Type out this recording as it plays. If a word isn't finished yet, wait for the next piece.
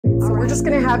So we're just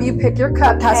going to have you pick your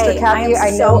cup, Pastor Kathy.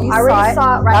 I already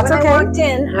saw it right when I walked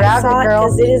in. I saw it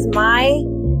because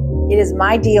it is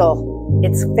my deal.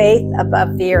 It's faith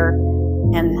above fear,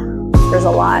 and there's a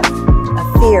lot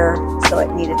of fear, so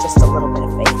it needed just a little bit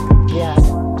of faith.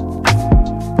 Yeah.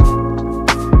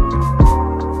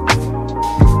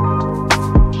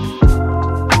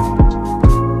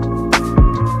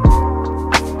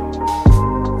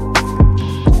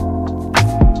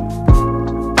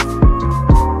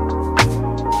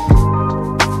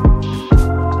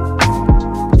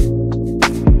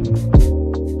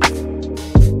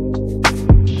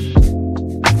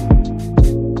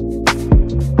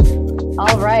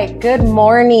 Good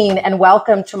morning and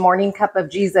welcome to Morning Cup of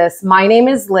Jesus. My name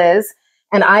is Liz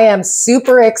and I am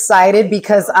super excited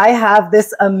because I have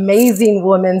this amazing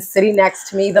woman sitting next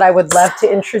to me that I would love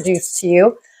to introduce to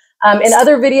you. In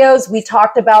other videos, we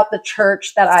talked about the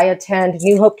church that I attend,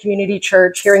 New Hope Community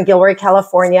Church here in Gilroy,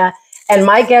 California. And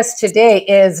my guest today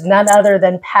is none other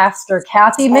than Pastor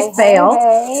Kathy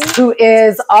McPhail, who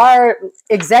is our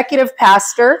executive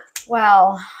pastor.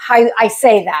 Well, I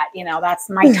say that, that's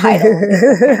my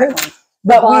title.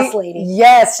 But boss lady.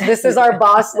 Yes, this is our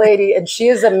boss lady, and she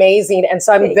is amazing. And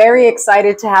so I'm very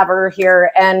excited to have her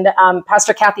here. And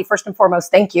Pastor Kathy, first and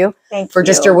foremost, thank you for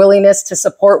just your willingness to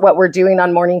support what we're doing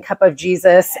on Morning Cup of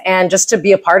Jesus and just to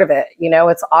be a part of it.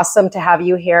 It's awesome to have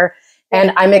you here.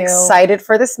 And I'm excited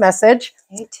for this message.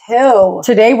 Me too.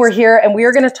 Today we're here and we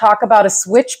are going to talk about a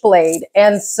switchblade.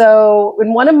 And so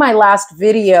in one of my last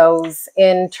videos,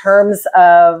 in terms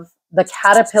of the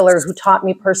caterpillar who taught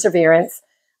me perseverance,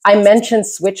 I mentioned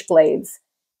switchblades.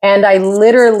 And I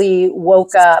literally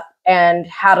woke up and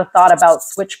had a thought about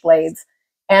switchblades.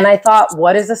 And I thought,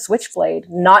 what is a switchblade?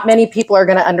 Not many people are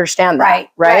going to understand that,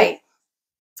 right?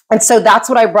 And so that's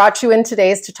what I brought you in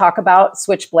today, is to talk about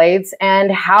switchblades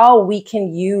and how we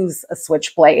can use a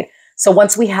switchblade. So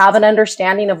once we have an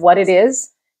understanding of what it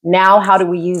is, now how do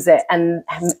we use it? And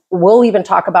we'll even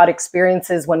talk about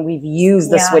experiences when we've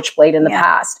used the switchblade in the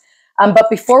past. But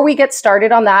before we get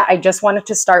started on that, I just wanted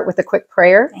to start with a quick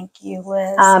prayer. Thank you,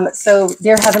 Liz. So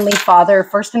dear Heavenly Father,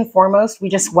 first and foremost, we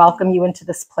just welcome you into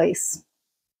this place.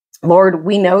 Lord,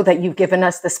 we know that you've given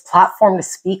us this platform to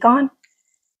speak on.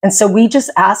 And so we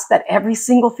just ask that every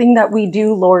single thing that we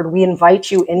do, Lord, we invite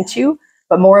you into,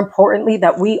 but more importantly,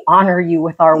 that we honor you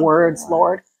with our words,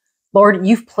 Lord. Lord,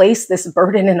 you've placed this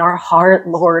burden in our heart,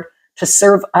 Lord, to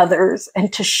serve others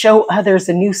and to show others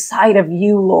a new side of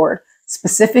you, Lord,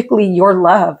 specifically your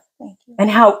love and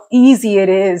how easy it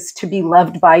is to be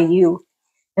loved by you.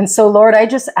 And so, Lord, I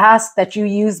just ask that you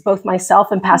use both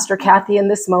myself and Pastor Kathy in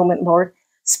this moment, Lord.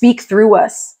 Speak through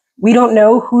us. We don't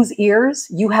know whose ears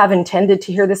you have intended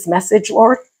to hear this message,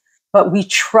 Lord, but we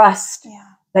trust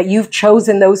that you've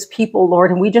chosen those people,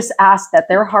 Lord. And we just ask that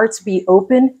their hearts be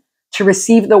open to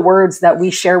receive the words that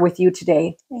we share with you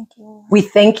today. Thank you. We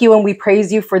thank you and we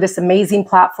praise you for this amazing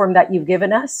platform that you've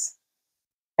given us.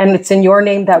 And it's in your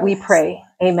name that we pray.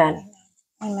 Amen.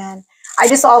 Amen. I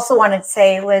just also wanted to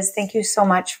say, Liz, thank you so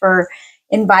much for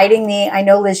inviting me. I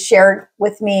know Liz shared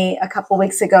with me a couple of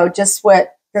weeks ago just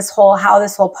how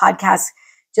this whole podcast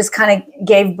just kind of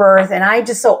gave birth. And I'm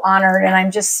just so honored and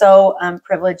I'm just so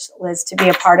privileged, Liz, to be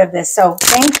a part of this. So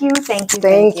thank you.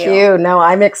 Thank you. No,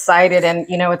 I'm excited. And,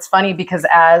 it's funny because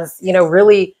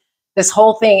really this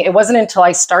whole thing, it wasn't until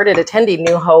I started attending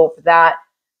New Hope that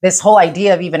this whole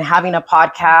idea of even having a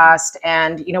podcast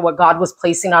and, what God was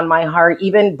placing on my heart,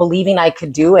 even believing I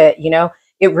could do it,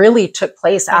 it really took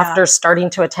place after starting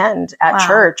to attend at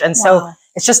church. And so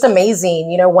it's just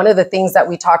amazing. One of the things that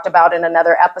we talked about in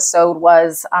another episode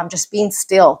was just being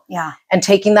still and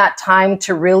taking that time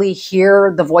to really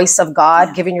hear the voice of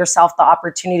God, giving yourself the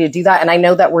opportunity to do that. And I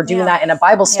know that we're doing that in a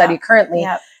Bible study currently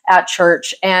at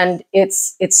church. And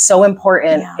it's so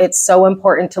important. It's so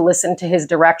important to listen to his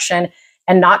direction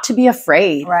and not to be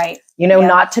afraid,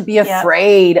 not to be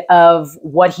afraid of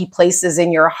what he places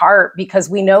in your heart, because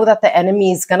we know that the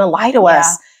enemy is going to lie to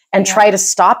us and try to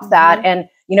stop that. And,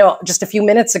 just a few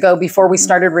minutes ago, before we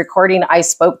started recording, I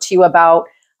spoke to you about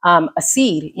a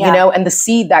seed, and the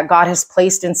seed that God has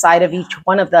placed inside of each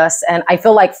one of us. And I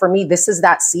feel like for me, this is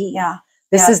that seed.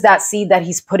 This is that seed that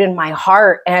he's put in my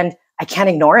heart, and I can't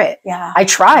ignore it. I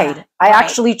tried. I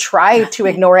actually tried to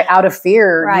ignore it out of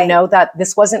fear, that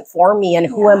this wasn't for me. And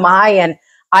who am I? And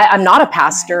I'm not a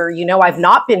pastor, I've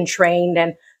not been trained.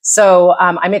 And so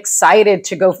I'm excited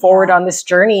to go forward on this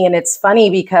journey. And it's funny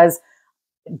because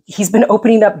he's been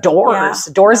opening up doors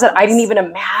that I didn't even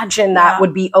imagine that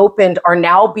would be opened are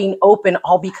now being opened,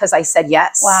 all because I said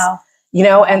yes. Wow.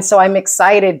 And so I'm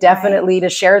excited definitely to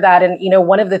share that. And,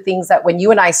 one of the things that when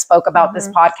you and I spoke about this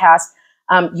podcast,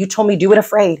 You told me do it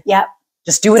afraid. Yep.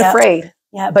 Just do it afraid.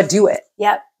 Yep. But do it.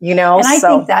 Yep. You know, and I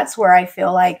think that's where I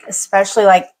feel like, especially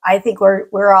like, I think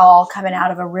we're all coming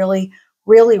out of a really,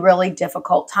 really, really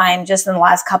difficult time just in the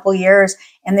last couple of years.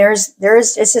 And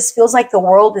it just feels like the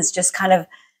world is just kind of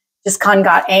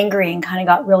got angry and kind of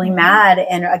got really mad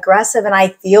and aggressive. And I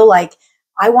feel like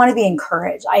I want to be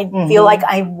encouraged. I feel like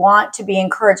I want to be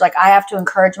encouraged. Like I have to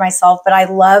encourage myself, but I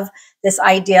love this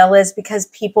idea, Liz, because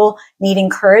people need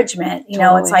encouragement. You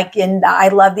know, it's like I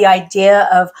love the idea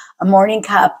of a morning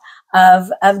cup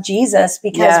of Jesus,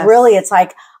 because really it's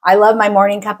like, I love my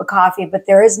morning cup of coffee, but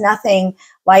there is nothing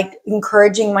like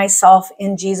encouraging myself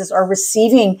in Jesus or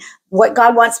receiving what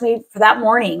God wants me for that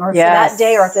morning or for that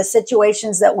day or the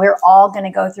situations that we're all going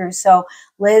to go through. So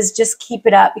Liz, just keep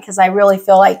it up, because I really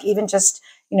feel like even just,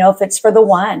 you know, if it's for the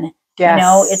one, you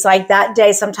know, it's like that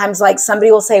day, sometimes like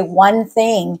somebody will say one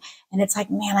thing and it's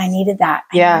like, man, I needed that.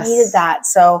 I needed that.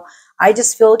 So I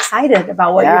just feel excited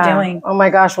about what you're doing. Oh my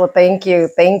gosh. Well, thank you.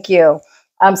 Thank you.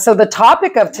 So the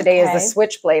topic of today is the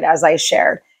switchblade, as I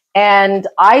shared. And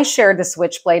I shared the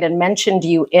switchblade and mentioned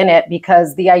you in it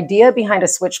because the idea behind a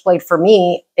switchblade for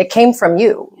me, it came from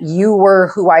you. You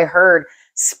were who I heard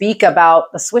speak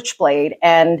about the switchblade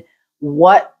and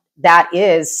what that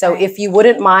is. So if you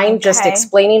wouldn't mind just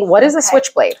explaining, what is a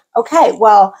switchblade? Okay.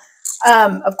 Well,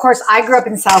 of course, I grew up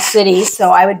in South City, so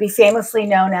I would be famously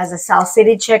known as a South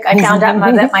City chick. I found out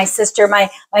that my sister, my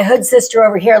hood sister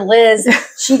over here, Liz,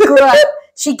 she grew up.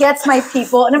 She gets my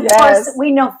people. And of course,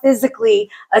 we know physically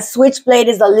a switchblade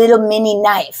is a little mini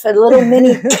knife, a little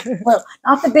mini, well,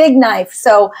 not the big knife.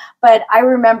 So, but I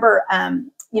remember,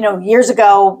 you know, years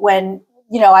ago when,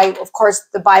 you know, of course,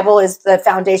 the Bible is the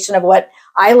foundation of what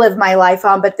I live my life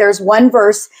on. But there's one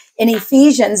verse in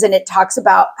Ephesians, and it talks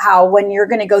about how when you're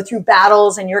going to go through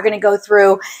battles and you're going to go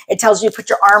through, it tells you to put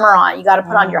your armor on. You got to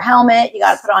put on your helmet. You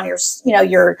got to put on your, you know,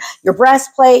 your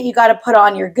breastplate. You got to put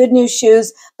on your good news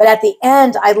shoes. But at the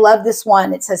end, I love this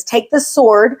one. It says, take the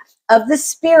sword of the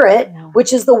Spirit,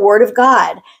 which is the word of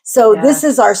God. So this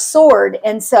is our sword.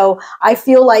 And so I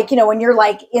feel like, you know, when you're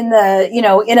like in the, you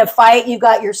know, in a fight, you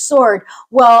got your sword.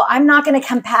 Well, I'm not going to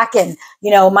come packing, you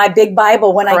know, my big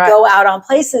Bible when I go out on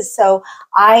places. So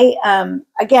my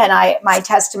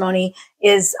testimony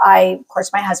is of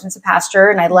course, my husband's a pastor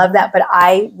and I love that, but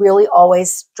I really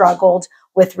always struggled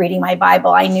with reading my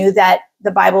Bible. I knew that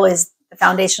the Bible is the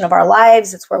foundation of our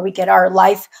lives. It's where we get our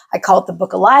life. I call it the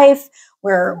book of life,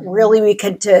 where really we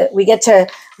get to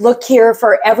look here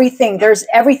for everything.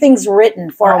 Everything's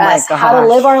written for us, how to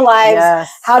live our lives,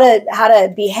 how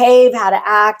to behave, how to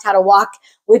act, how to walk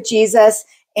with Jesus.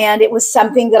 And it was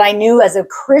something that I knew as a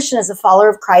Christian, as a follower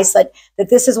of Christ, that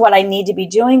this is what I need to be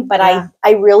doing. But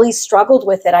I really struggled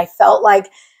with it. I felt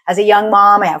like as a young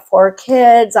mom, I have 4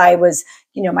 kids. I was,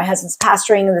 you know, my husband's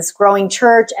pastoring in this growing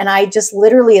church. And I just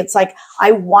literally, it's like,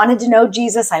 I wanted to know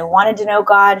Jesus. I wanted to know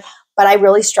God. But I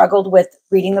really struggled with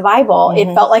reading the Bible.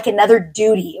 It felt like another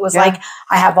duty. It was like,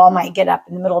 I have all my get up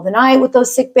in the middle of the night with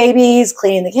those sick babies,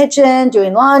 cleaning the kitchen,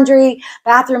 doing laundry,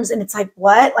 bathrooms. And it's like,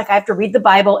 what? Like I have to read the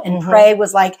Bible and pray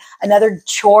was like another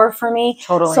chore for me.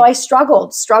 Totally. So I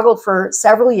struggled for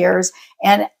several years,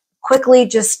 and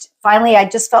quickly finally, I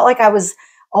just felt like I was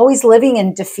always living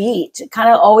in defeat, kind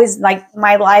of always like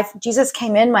my life. Jesus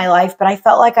came in my life, but I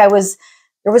felt like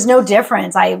there was no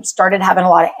difference. I started having a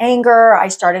lot of anger. I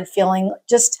started feeling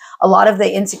just a lot of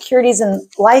the insecurities and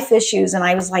life issues. And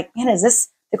I was like, man, is this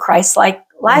the Christ-like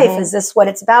life? Is this what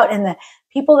it's about? And the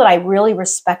people that I really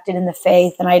respected in the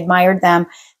faith and I admired them,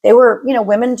 they were, you know,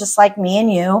 women just like me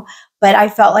and you, but I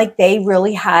felt like they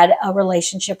really had a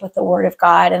relationship with the Word of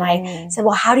God. And I said,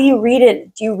 well, how do you read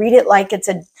it? Do you read it like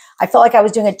I felt like I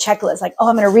was doing a checklist, like, oh,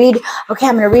 I'm going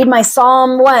to read my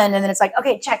Psalm 1. And then it's like,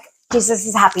 okay, check. Jesus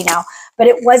is happy now, but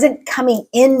it wasn't coming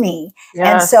in me.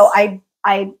 And so I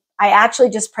actually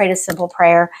just prayed a simple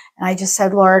prayer. And I just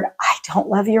said, Lord, I don't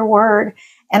love your word.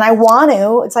 And I want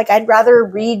to, it's like, I'd rather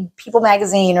read People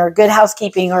Magazine or Good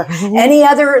Housekeeping or any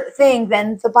other thing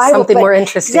than the Bible. Something more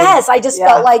interesting. Yes. I just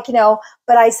felt like, you know,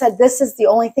 but I said, this is the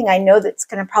only thing I know that's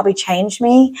going to probably change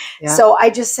me. So I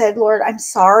just said, Lord, I'm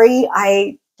sorry.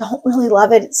 I don't really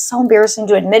love it. It's so embarrassing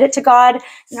to admit it to God.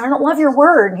 You know, I don't love your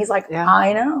word. And he's like,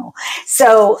 I know.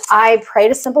 So I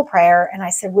prayed a simple prayer and I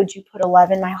said, would you put a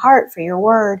love in my heart for your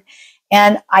word?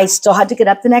 And I still had to get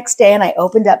up the next day and I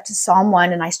opened up to Psalm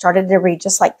 1 and I started to read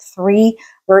just like 3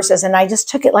 verses and I just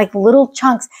took it like little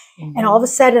chunks. And all of a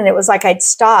sudden it was like I'd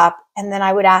stop and then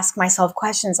I would ask myself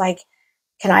questions like,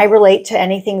 can I relate to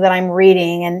anything that I'm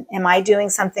reading? And am I doing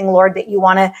something, Lord, that you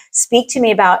want to speak to me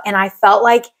about? And I felt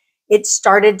like it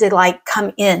started to like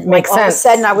come in. Like all of a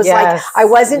sudden I was like, I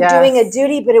wasn't doing a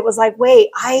duty, but it was like, wait,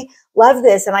 I love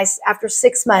this. And after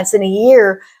 6 months and a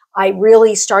year, I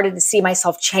really started to see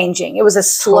myself changing. It was a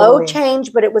slow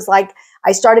change, but it was like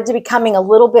I started to becoming a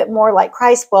little bit more like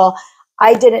Christ. Well,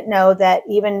 I didn't know that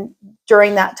even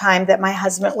during that time that my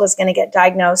husband was going to get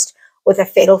diagnosed with a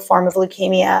fatal form of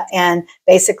leukemia. And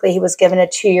basically he was given a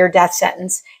 2-year death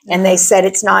sentence. And they said,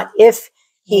 it's not if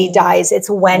he dies, it's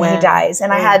when he dies.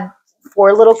 And I had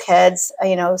 4 little kids,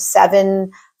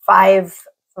 7, 5,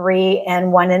 3, and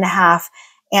 1.5.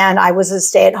 And I was a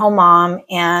stay-at-home mom,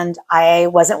 and I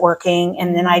wasn't working.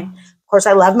 And then of course,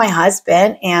 I love my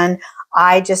husband, and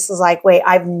I just was like, wait,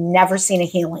 I've never seen a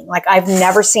healing. Like, I've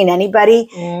never seen anybody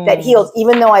that healed,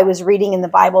 even though I was reading in the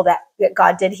Bible that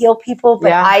God did heal people,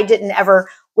 but I didn't ever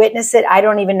witness it. I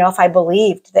don't even know if I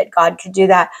believed that God could do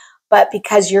that. But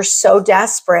because you're so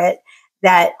desperate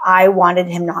that I wanted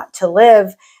him not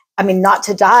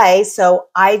to die. So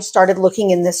I started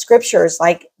looking in the scriptures,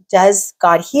 like, does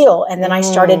God heal? And then I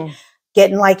started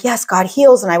getting like, yes, God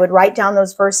heals. And I would write down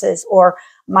those verses. Or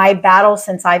my battle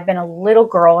since I've been a little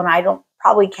girl, and I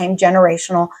probably came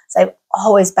generational. So I've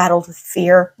always battled with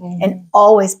fear and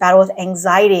always battled with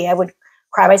anxiety. I would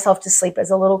cry myself to sleep as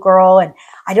a little girl. And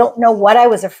I don't know what I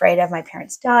was afraid of, my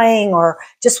parents dying, or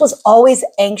just was always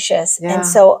anxious. Yeah. And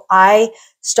so I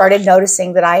started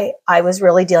noticing that I was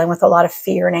really dealing with a lot of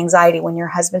fear and anxiety. When your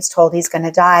husband's told he's going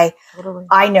to die,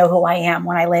 I know who I am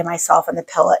when I lay myself on the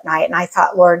pillow at night. And I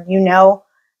thought, Lord,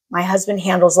 my husband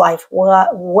handles life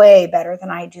way better than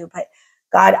I do. But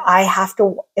God, I have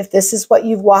to, if this is what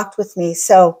you've walked with me.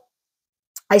 So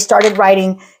I started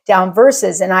writing down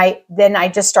verses, and I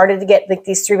just started to get like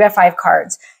these 3x5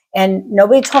 cards, and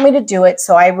nobody told me to do it.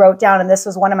 So I wrote down, and this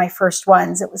was one of my first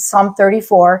ones. It was Psalm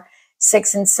 34,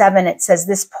 6 and 7. It says,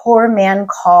 this poor man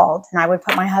called, and I would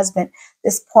put my husband,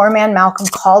 this poor man, Malcolm,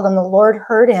 called, and the Lord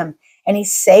heard him, and he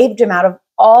saved him out of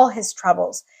all his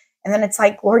troubles. And then it's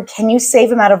like, Lord, can you save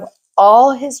him out of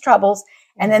all his troubles?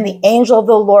 And then the angel of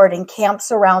the Lord encamps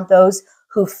around those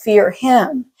who fear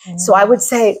him. So I would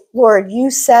say, Lord, you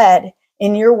said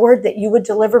in your word that you would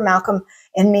deliver Malcolm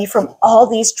and me from all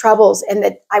these troubles. And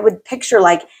that I would picture,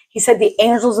 like he said, the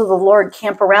angels of the Lord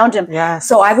camp around him. Yes.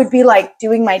 So I would be like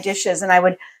doing my dishes, and I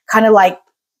would kind of like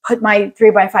put my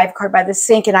 3x5 card by the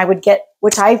sink, and I would get,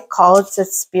 which I call, it's a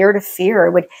spirit of fear.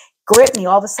 It would grip me.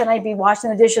 All of a sudden I'd be washing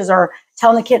the dishes or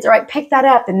telling the kids, all right, pick that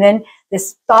up. And then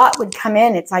this thought would come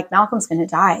in. It's like, Malcolm's going to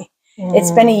die.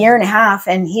 It's been 1.5 years,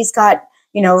 and he's got,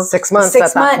 6 months.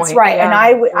 6 months. Right. Yeah.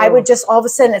 And I would just, all of a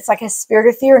sudden, it's like a spirit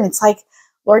of fear. And it's like,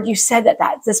 Lord, you said that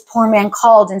this poor man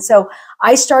called. And so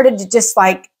I started to just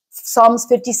like Psalms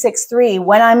 56:3,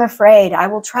 when I'm afraid, I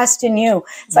will trust in you.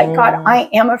 It's like, God, I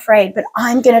am afraid, but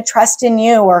I'm going to trust in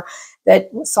you. Or that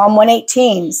Psalm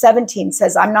 118:17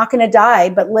 says, I'm not going to die,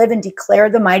 but live and declare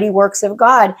the mighty works of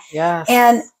God. Yes.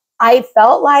 And I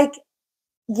felt like,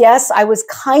 yes, I was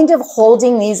kind of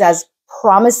holding these as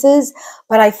promises,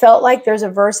 but I felt like there's a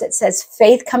verse that says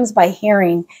faith comes by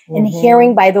hearing, and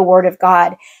hearing by the word of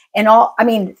God. And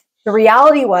the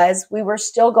reality was we were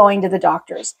still going to the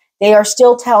doctors. They are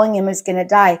still telling him he's going to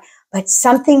die, but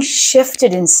something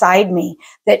shifted inside me,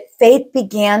 that faith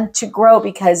began to grow,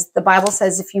 because the Bible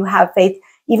says if you have faith,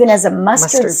 even as a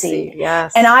mustard seed.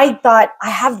 Yes. And I thought, I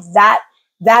have that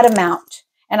amount.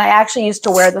 And I actually used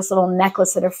to wear this little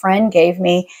necklace that a friend gave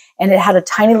me, and it had a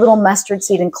tiny little mustard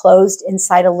seed enclosed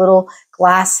inside a little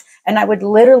glass. And I would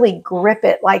literally grip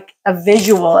it like a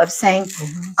visual of saying,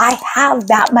 I have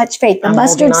that much faith. The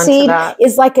mustard seed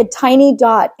is like a tiny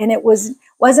dot. And it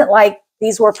wasn't like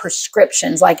these were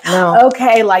prescriptions. Like,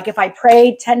 okay, like if I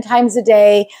pray 10 times a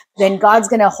day, then God's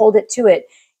going to hold it to it.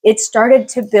 It started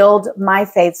to build my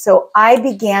faith. So I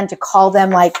began to call them,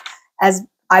 like, as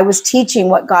I was teaching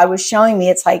what God was showing me,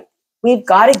 it's like, we've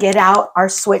got to get out our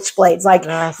switchblades. Like,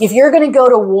 if you're going to go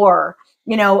to war,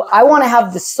 I want to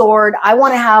have the sword. I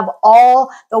want to have all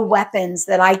the weapons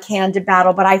that I can to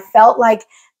battle. But I felt like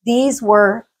these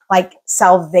were like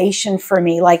salvation for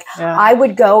me. Like, I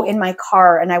would go in my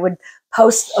car and I would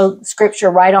post a scripture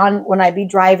right on when I'd be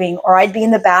driving, or I'd be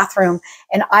in the bathroom,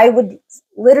 and I would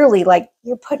literally, like,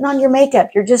 you're putting on your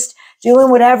makeup, you're just doing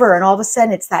whatever. And all of a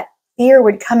sudden it's that fear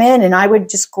would come in, and I would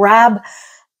just grab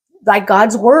like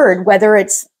God's word, whether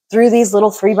it's through these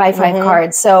little 3x5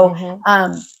 cards. So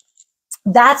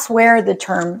that's where the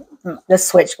term, the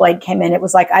switchblade, came in. It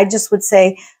was like, I just would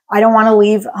say, I don't want to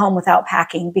leave home without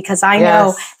packing, because I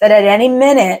know that at any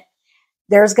minute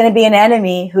there's going to be an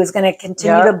enemy who's going to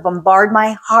continue to bombard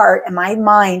my heart and my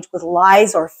mind with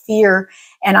lies or fear.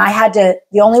 And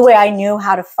the only way I knew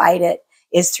how to fight it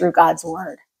is through God's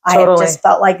word. Totally. I just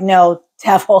felt like, no,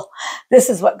 devil, this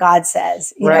is what God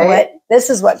says. You know what? This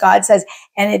is what God says.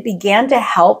 And it began to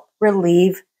help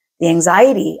relieve the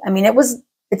anxiety. I mean,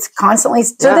 it's constantly,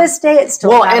 to this day, it's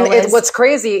still. Well, and what's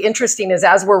crazy, interesting is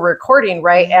as we're recording,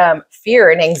 right, fear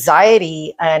and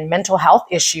anxiety and mental health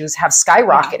issues have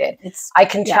skyrocketed. I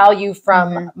can tell you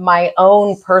from my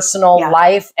own personal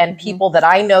life and people that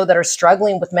I know that are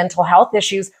struggling with mental health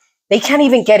issues, they can't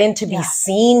even get in to be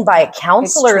seen by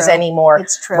counselors anymore.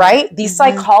 It's true. Right? These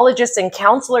psychologists and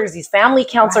counselors, these family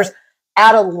counselors,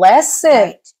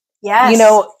 adolescent,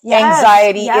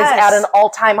 anxiety is at an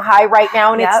all-time high right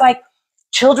now. And it's like,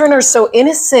 children are so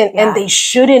innocent and they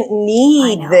shouldn't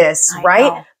need this,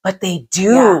 right? But they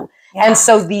do. And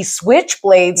so these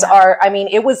switchblades are, I mean,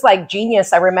 it was like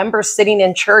genius. I remember sitting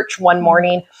in church one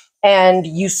morning and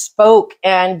you spoke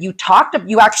and you talked,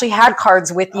 you actually had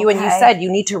cards with you and you said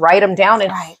you need to write them down.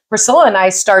 And Priscilla and I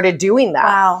started doing that.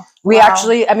 Wow. We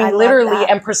actually, I mean, literally,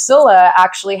 and Priscilla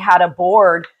actually had a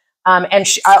board and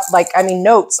she,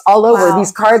 notes all over.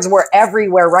 These cards were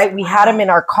everywhere, right? We had them in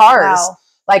our cars.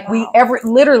 Like we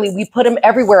literally, we put them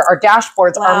everywhere, our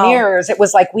dashboards, our mirrors. It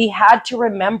was like we had to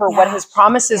remember what his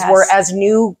promises were as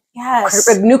new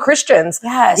Christians,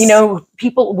 you know,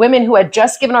 women who had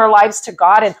just given our lives to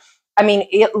God. And I mean,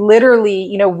 it literally,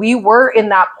 you know, we were in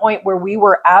that point where we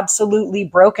were absolutely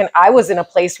broken. I was in a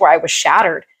place where I was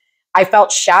shattered. I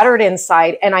felt shattered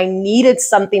inside and I needed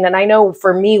something. And I know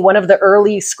for me, one of the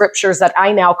early scriptures that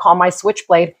I now call my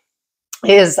switchblade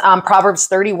is Proverbs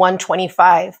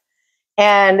 31:25.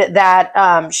 And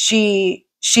that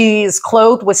she's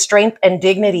clothed with strength and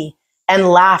dignity and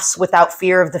laughs without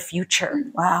fear of the future.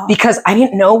 Wow. Because I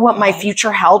didn't know what my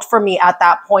future held for me at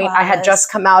that point. I had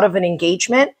just come out of an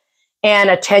engagement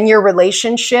and a 10-year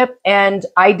relationship. And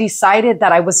I decided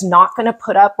that I was not going to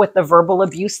put up with the verbal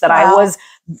abuse that I was,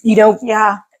 you know,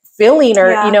 feeling or,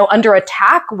 you know, under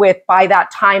attack with by that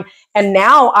time. And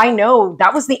now I know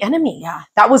that was the enemy.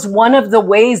 That was one of the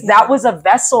ways. That was a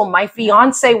vessel. My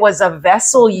fiance was a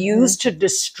vessel used to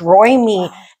destroy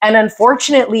me. And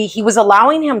unfortunately, he was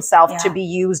allowing himself to be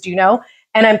used, you know,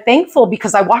 and I'm thankful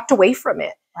because I walked away from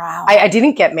it. Wow. I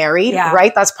didn't get married,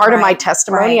 right? That's part of my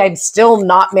testimony. I'm still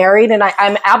not married. And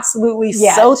I'm absolutely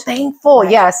so thankful.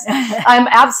 Yes. I'm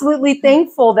absolutely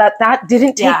thankful that that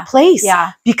didn't take place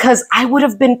because I would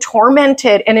have been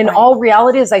tormented. And in all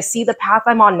reality, as I see the path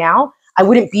I'm on now, I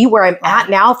wouldn't be where I'm at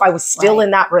now if I was still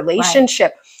in that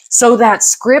relationship. So that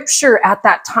scripture at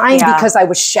that time, because I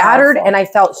was shattered and I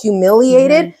felt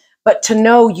humiliated, but to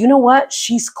know, you know what?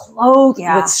 She's clothed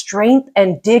with strength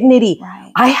and dignity.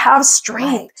 I have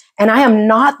strength and I am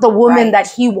not the woman that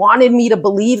he wanted me to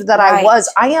believe that I was.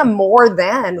 I am more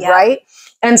than, right?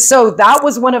 And so that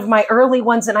was one of my early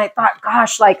ones. And I thought,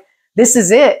 gosh, like, this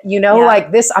is it, you know,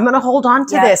 like this, I'm going to hold on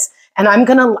to this and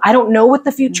I don't know what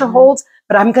the future holds,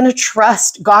 but I'm going to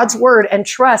trust God's word and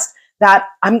trust that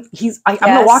I'm going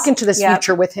to walk into this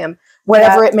future with him,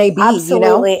 whatever it may be.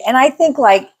 Absolutely. You know? And I think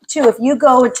like too, if you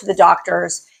go to the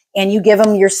doctors and you give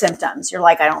them your symptoms, you're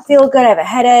like, I don't feel good. I have a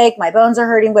headache. My bones are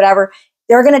hurting, whatever.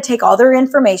 They're going to take all their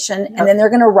information and then they're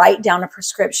going to write down a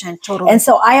prescription. And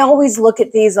so I always look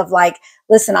at these of like,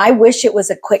 listen, I wish it was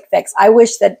a quick fix. I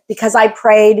wish that because I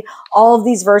prayed all of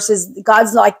these verses,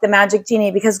 God's like the magic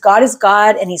genie because God is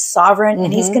God and he's sovereign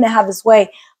and he's going to have his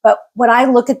way. But what I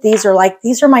look at these are like,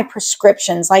 these are my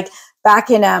prescriptions. Like back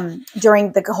in,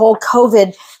 during the whole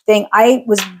COVID thing, I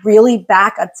was really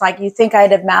back. It's like, you think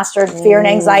I'd have mastered fear and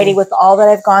anxiety with all that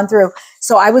I've gone through.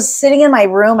 So I was sitting in my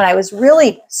room and I was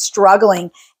really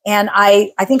struggling. And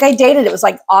I think I dated, it was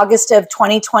like August of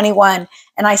 2021.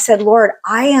 And I said, Lord,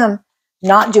 I am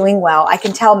not doing well. I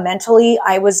can tell mentally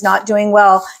I was not doing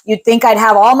well. You'd think I'd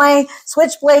have all my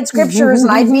switchblade scriptures and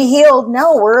I'd be healed.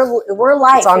 No, we're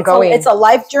life. It's ongoing. It's a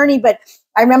life journey. But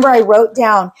I remember I wrote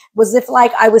down, was if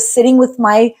like I was sitting with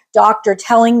my doctor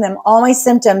telling them all my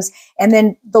symptoms. And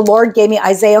then the Lord gave me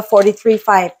Isaiah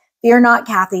 43:5. Fear not,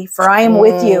 Kathy, for I am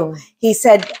with you. He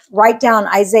said, write down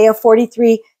Isaiah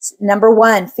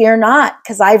 43:1. Fear not,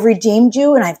 because I've redeemed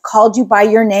you and I've called you by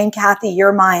your name, Kathy,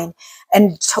 you're mine.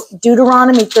 And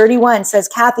Deuteronomy 31 says,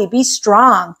 Kathy, be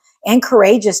strong and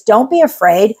courageous. Don't be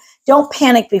afraid. Don't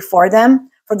panic before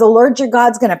them. For the Lord your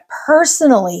God's going to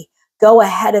personally go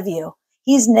ahead of you.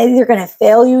 He's neither going to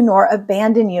fail you nor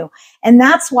abandon you. And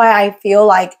that's why I feel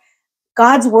like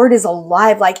God's word is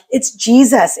alive. Like it's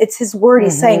Jesus. It's his word.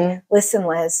 He's saying, listen,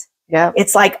 Liz. Yeah.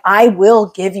 It's like, I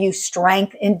will give you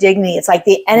strength and dignity. It's like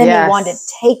the enemy wanted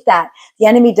to take that. The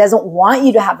enemy doesn't want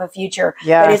you to have a future,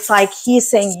 but it's like, he's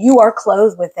saying you are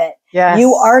clothed with it.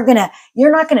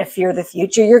 You're not going to fear the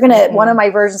future. You're going to, one of my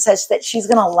versions says that she's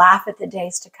going to laugh at the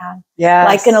days to come.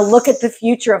 Like going to look at the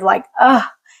future of like,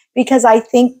 because I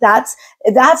think that's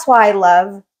why I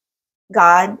love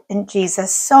God and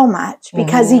Jesus so much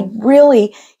because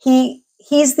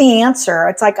he's the answer.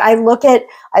 It's like I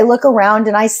look around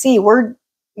and I see we're,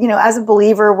 as a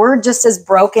believer, we're just as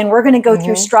broken. We're going to go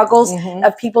through struggles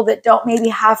of people that don't maybe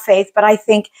have faith, but I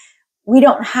think we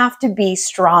don't have to be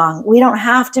strong. We don't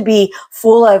have to be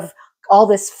full of all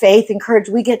this faith and courage.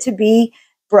 We get to be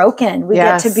broken. We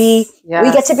get to be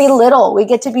little. We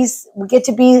get to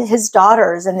be his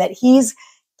daughters, and that he's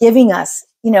giving us,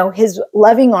 his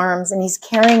loving arms, and he's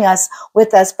carrying us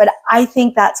with us. But I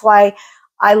think that's why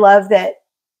I love that,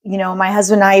 my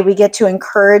husband and I, we get to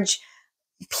encourage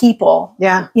people,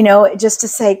 just to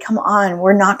say, come on,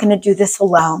 we're not going to do this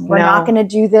alone. We're not going to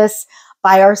do this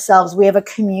by ourselves. We have a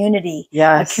community,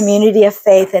 a community of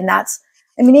faith. And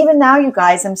even now, you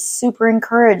guys, I'm super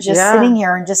encouraged just sitting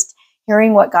here and just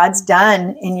hearing what God's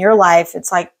done in your life.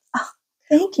 It's like, oh,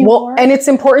 thank you, Lord. And it's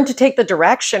important to take the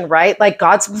direction, right? Like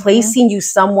God's placing you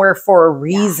somewhere for a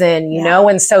reason, you know?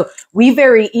 And so we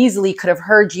very easily could have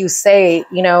heard you say,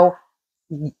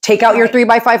 take out your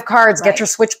 3x5 cards, get your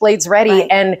switchblades ready.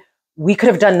 And we could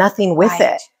have done nothing with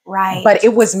it. Right. But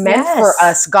it was meant for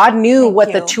us. God knew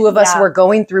what the two of us were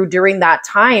going through during that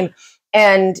time.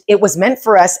 And it was meant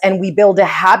for us. And we built a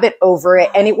habit over it.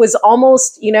 And it was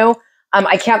almost,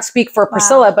 I can't speak for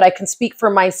Priscilla, but I can speak for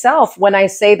myself when I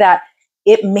say that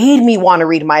it made me want to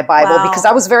read my Bible because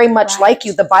I was very much like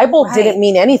you. The Bible didn't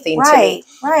mean anything to me.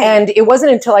 And it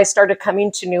wasn't until I started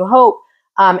coming to New Hope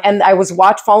and I was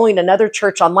following another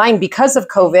church online because of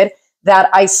COVID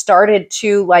that I started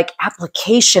to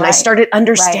application. I started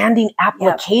understanding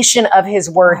application of his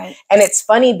word. And it's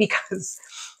funny because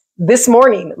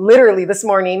literally this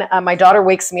morning, my daughter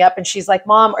wakes me up and she's like,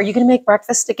 Mom, are you going to make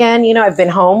breakfast again? I've been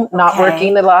home, not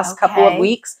working the last couple of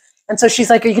weeks. And so she's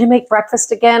like, are you going to make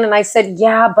breakfast again? And I said,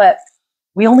 yeah, but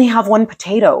we only have one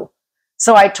potato.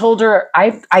 So I told her,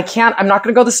 I can't, I'm not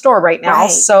going to go to the store right now.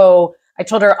 So I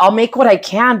told her, I'll make what I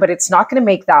can, but it's not going to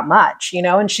make that much,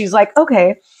 And she's like,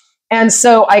 okay. And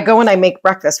so I go and I make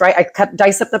breakfast, right? I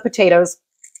dice up the potatoes.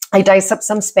 I dice up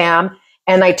some Spam.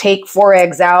 And I take 4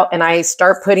 eggs out and I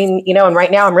start putting, and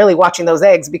right now I'm really watching those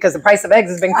eggs because the price of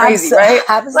eggs has been crazy, right?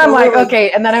 Absolutely. So I'm like,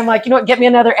 okay. And then I'm like, get me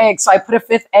another egg. So I put a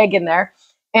 5th egg in there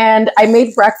and I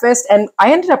made breakfast and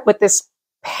I ended up with this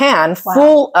pan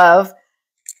full of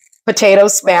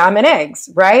potatoes, Spam, and eggs,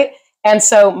 right? And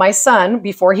so my son,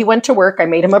 before he went to work, I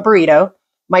made him a burrito.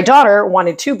 My daughter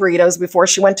wanted 2 burritos before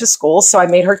she went to school. So I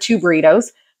made her 2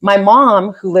 burritos. My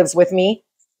mom, who lives with me,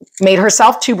 made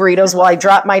herself 2 burritos while I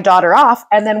dropped my daughter off.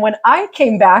 And then when I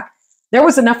came back, there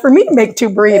was enough for me to make 2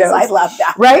 burritos. Yes, I love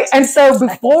that. Right? And so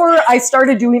before I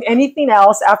started doing anything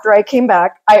else, after I came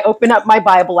back, I opened up my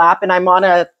Bible app and I'm on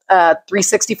a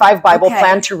 365 Bible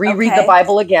plan to reread the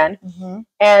Bible again.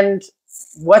 And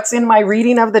what's in my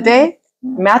reading of the day?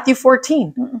 Matthew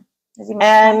 14.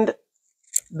 And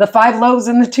the 5 loaves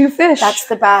and the 2 fish. That's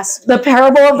the best. The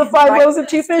parable of the 5 loaves and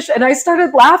 2 fish. And I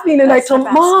started laughing and I told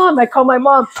Mom, I called my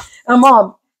mom,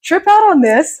 Mom, trip out on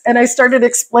this. And I started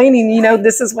explaining,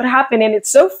 this is what happened. And it's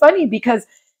so funny because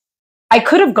I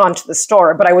could have gone to the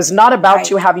store, but I was not about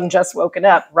to, having just woken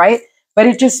up, right? But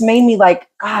it just made me like,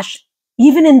 gosh,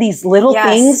 even in these little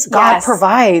things, God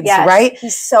provides, right?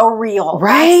 He's so real.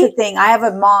 Right? That's the thing. I have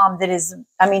a mom that is,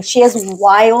 she has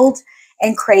wild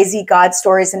and crazy God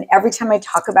stories. And every time I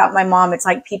talk about my mom, it's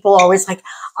like people are always like,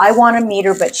 I want to meet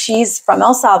her, but she's from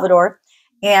El Salvador.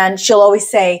 And she'll always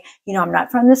say, I'm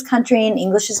not from this country and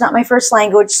English is not my first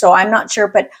language. So I'm not sure,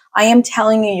 but I am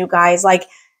telling you, you guys,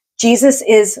 Jesus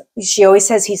she always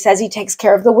says, he takes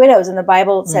care of the widows. In the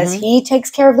Bible, it says he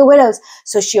takes care of the widows.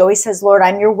 So she always says, Lord,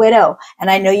 I'm your widow and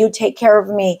I know you take care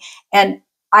of me. And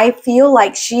I feel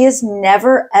like she is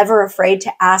never, ever afraid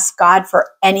to ask God for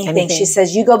anything. She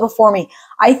says, you go before me.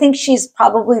 I think she's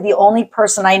probably the only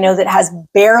person I know that has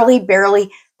barely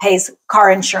pays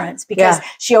car insurance because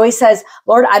she always says,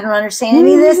 Lord, I don't understand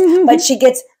any of this, but she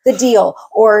gets the deal.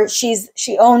 Or she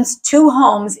owns 2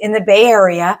 homes in the Bay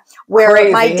Area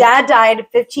where my dad died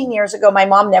 15 years ago. My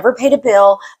mom never paid a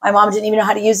bill. My mom didn't even know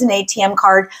how to use an ATM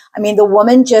card. The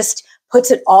woman just puts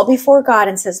it all before God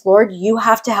and says, Lord, you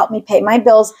have to help me pay my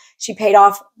bills. She paid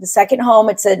off the second home.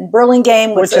 It's in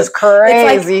Burlingame, which is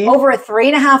crazy. It's like over a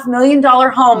 $3.5 million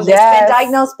home that's been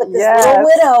diagnosed. But this little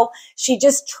widow, she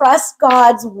just trusts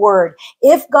God's word.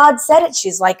 If God said it,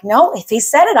 she's like, no, if he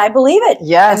said it, I believe it.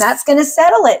 Yes. And that's going to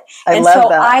settle it. I love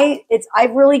that.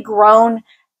 I've really grown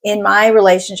in my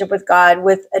relationship with God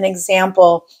with an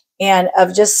example and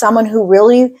of just someone who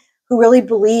really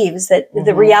believes that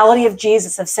the reality of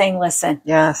Jesus of saying, listen,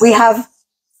 we have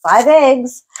 5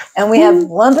 eggs and we have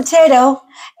 1 potato.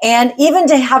 And even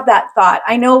to have that thought,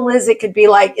 I know, Liz, it could be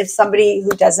like if somebody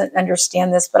who doesn't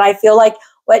understand this, but I feel like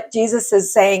what Jesus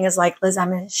is saying is like, Liz, I'm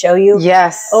going to show you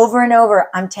over and over,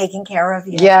 I'm taking care of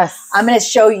you. Yes. I'm going to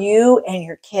show you and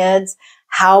your kids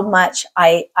how much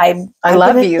I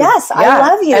love you. Yes, yeah. I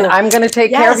love you. And I'm going to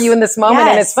take care of you in this moment.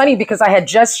 And it's funny because I had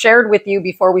just shared with you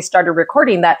before we started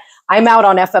recording that I'm out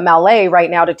on FMLA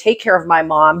right now to take care of my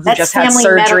mom who just had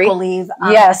surgery. Medical leave.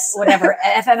 Yes. Whatever.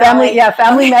 FMLA.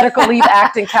 Family Medical Leave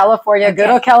Act in California. Good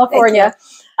old California.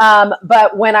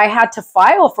 But when I had to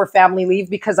file for family leave,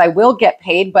 because I will get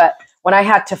paid, but when I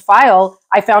had to file,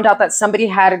 I found out that somebody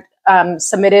had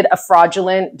submitted a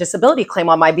fraudulent disability claim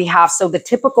on my behalf. So the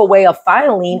typical way of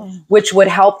filing, which would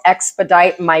help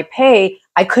expedite my pay,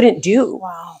 I couldn't do.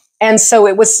 Wow. And so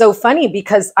it was so funny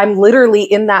because I'm literally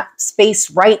in that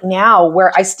space right now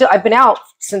where I've been out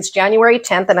since January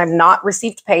 10th and I've not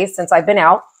received pay since I've been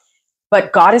out,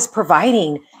 but God is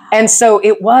providing. Wow. And so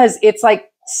it's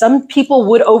like some people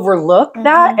would overlook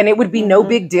that and it would be no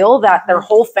big deal that their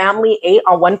whole family ate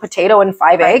on 1 potato and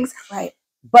 5 eggs. Right.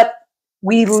 But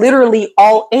we literally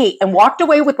all ate and walked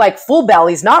away with like full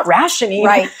bellies, not rationing.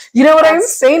 Right. You know what I'm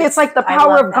saying? It's like the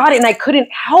power of God. And I couldn't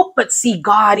help but see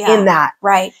God in that.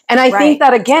 Right. And I think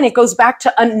that, again, it goes back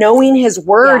to knowing his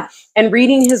word and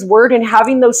reading his word and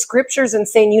having those scriptures and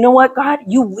saying, you know what, God,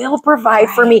 you will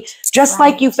provide for me just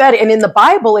like you fed. And in the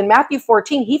Bible, in Matthew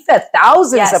 14, he fed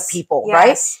thousands of people,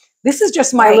 right? This is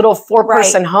just my little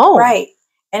 4-person home. Right.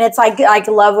 And it's like, I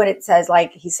love when it says,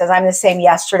 like, he says, I'm the same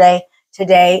yesterday,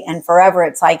 today, and forever.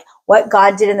 It's like what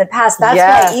God did in the past. That's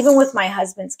why even with my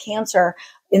husband's cancer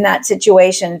in that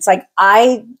situation, it's like,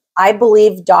 I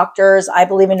believe doctors, I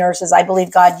believe in nurses, I believe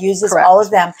God uses all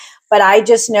of them. But I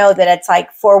just know that it's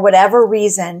like, for whatever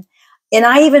reason, and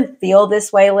I even feel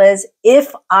this way, Liz,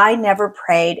 if I never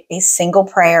prayed a single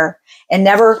prayer and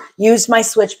never used my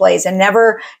switchblades and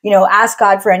never, asked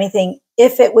God for anything,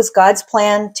 if it was God's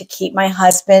plan to keep my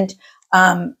husband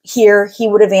here, he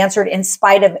would have answered in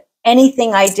spite of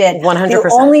anything I did. 100%. The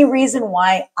only reason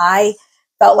why I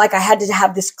felt like I had to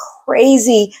have this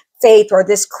crazy faith or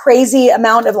this crazy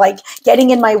amount of like getting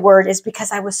in my word is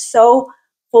because I was so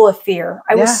full of fear.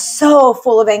 I was so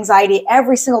full of anxiety.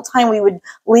 Every single time we would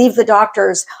leave the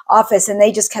doctor's office and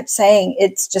they just kept saying,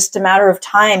 it's just a matter of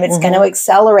time. It's going to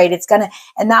accelerate.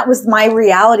 And that was my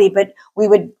reality. But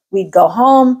we'd go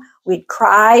home, we'd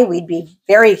cry, we'd be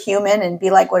very human and be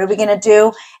like, what are we going to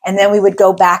do? And then we would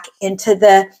go back into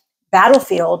the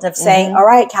battlefield of saying, all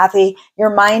right, Kathy,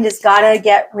 your mind has got to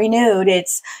get renewed.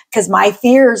 It's because my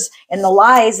fears and the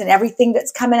lies and everything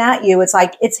that's coming at you, it's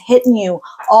like, it's hitting you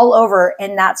all over.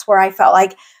 And that's where I felt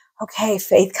like, okay,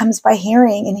 faith comes by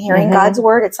hearing and hearing God's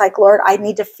word. It's like, Lord, I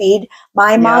need to feed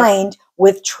my mind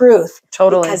with truth.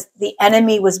 Totally. Because the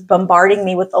enemy was bombarding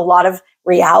me with a lot of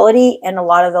reality and a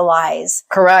lot of the lies.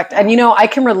 Correct. And, I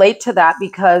can relate to that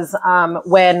because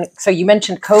so you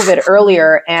mentioned COVID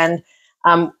earlier, and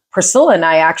Priscilla and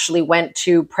I actually went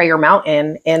to Prayer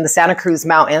Mountain in the Santa Cruz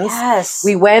Mountains. Yes.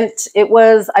 We went,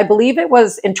 I believe it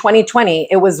was in 2020.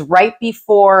 It was right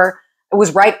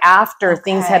after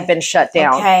things had been shut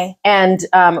down. Okay. And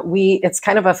it's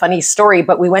kind of a funny story,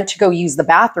 but we went to go use the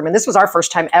bathroom. And this was our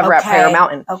first time ever at Prayer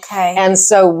Mountain. Okay. And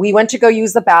so we went to go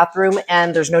use the bathroom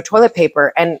and there's no toilet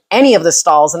paper in any of the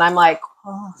stalls. And I'm like,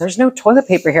 there's no toilet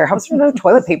paper here. How's there no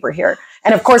toilet paper here?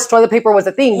 And of course, toilet paper was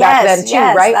a thing back then too,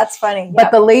 right? That's funny. Yep.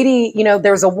 But the lady,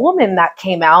 there was a woman that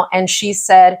came out and she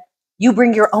said, you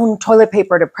bring your own toilet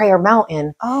paper to Prayer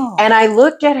Mountain. Oh. And I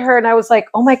looked at her and I was like,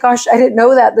 oh my gosh, I didn't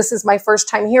know that. This is my first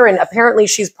time here. And apparently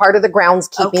she's part of the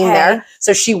groundskeeping there.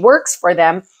 So she works for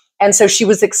them. And so she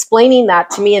was explaining that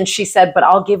to me and she said, but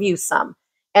I'll give you some.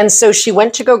 And so she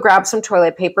went to go grab some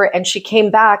toilet paper and she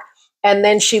came back. And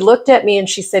then she looked at me and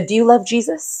she said, do you love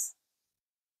Jesus?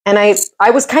 And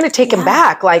I was kind of taken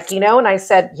back, and I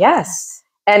said, yes.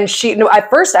 And she, at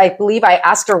first, I believe I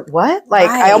asked her, what?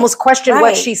 I almost questioned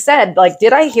what she said.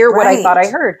 Did I hear what I thought I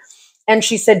heard? And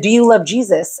she said, do you love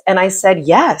Jesus? And I said,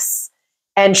 yes.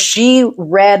 And she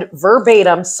read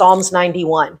verbatim Psalms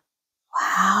 91.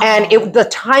 Wow. And the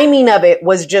timing of it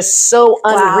was just so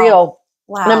unreal.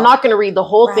 Wow. And I'm not going to read the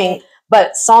whole thing.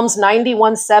 But Psalms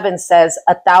 91:7 says,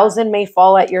 1,000 may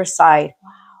fall at your side,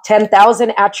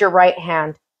 10,000 at your right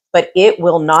hand, but it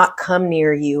will not come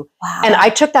near you. Wow. And I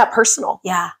took that personal.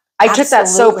 Yeah. I took that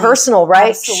so personal,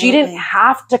 right? Absolutely. She didn't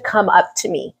have to come up to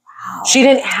me. Wow. She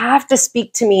didn't have to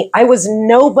speak to me. I was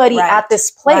nobody at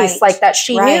this place like that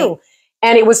she knew.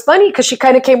 And it was funny because she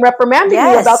kind of came reprimanding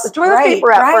me about the toilet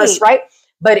paper at first, right?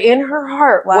 but in her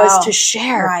heart was to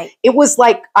share. Right. It was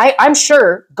like, I'm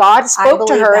sure God spoke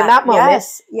to her in that moment,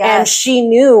 yes. and she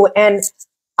knew. And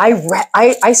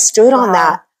I stood on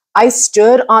that. I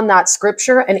stood on that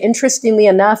scripture. And interestingly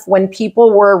enough, when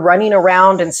people were running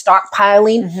around and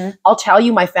stockpiling, I'll tell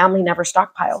you, my family never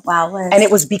stockpiled. Wow, Liz. And it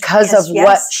was because of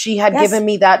what she had given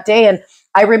me that day. And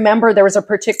I remember there was a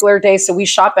particular day. So we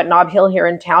shop at Nob Hill here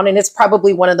in town, and it's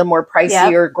probably one of the more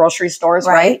pricier grocery stores,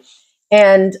 right?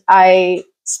 And I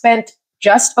spent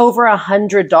just over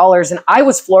 $100. And I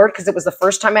was floored because it was the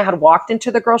first time I had walked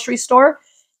into the grocery store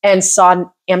and saw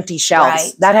empty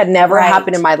shelves. That had never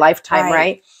happened in my lifetime,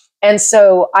 right? And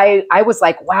so I was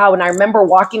like, wow. And I remember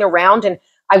walking around, and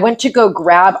I went to go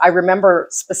grab, I remember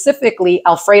specifically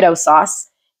Alfredo sauce.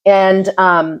 And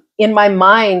in my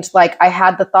mind, like, I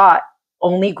had the thought,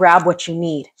 only grab what you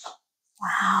need.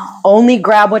 Wow. Only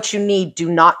grab what you need.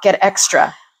 Do not get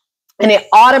extra. And it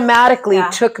automatically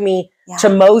took me to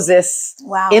Moses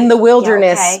in the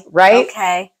wilderness,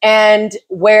 right? And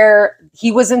where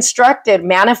he was instructed,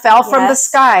 manna fell from the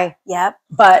sky,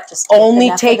 but just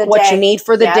only take what you need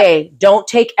for the day. Don't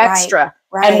take extra.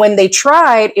 And when they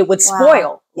tried, it would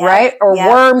spoil, right? Or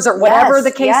worms or whatever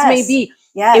the case may be.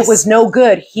 It was no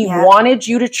good. He wanted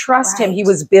you to trust him. He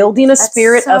was building a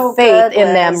spirit of faith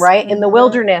in them, right? In the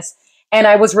wilderness. And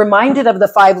I was reminded of the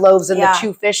 5 loaves and the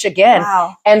 2 fish again.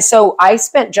 And so I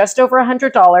spent just over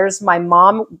 $100. My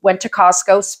mom went to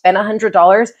Costco, spent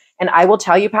 $100. And I will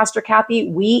tell you, Pastor Kathy,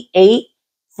 we ate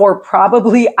for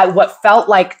probably what felt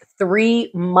like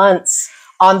 3 months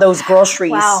on those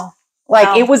groceries.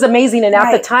 Like, it was amazing. And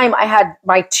at the time, I had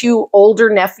my 2 older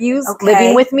nephews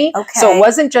living with me. So it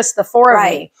wasn't just the 4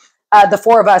 of me. The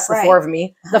 4 of us, the 4 of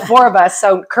me, the 4 of us.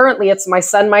 So currently it's my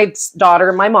son, my daughter,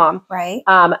 and my mom.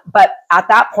 But at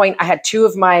that point, I had 2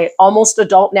 of my almost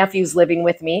adult nephews living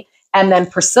with me. And then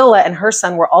Priscilla and her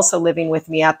son were also living with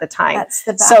me at the time. That's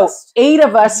the best. So 8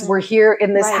 of us were here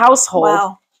in this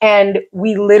household. And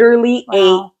we literally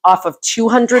ate off of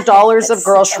 $200 of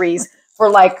groceries for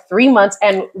like 3 months.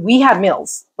 And we had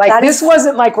meals. Like, this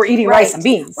wasn't like we're eating rice and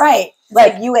beans.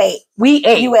 Like, you ate. We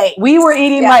ate. You ate. We were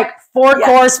eating like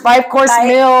 4-course, 5-course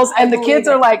meals. And the kids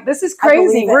are like, this is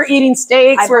crazy. We're eating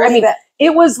steaks.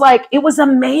 It was like, it was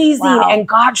amazing. And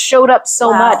God showed up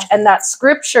so much. And that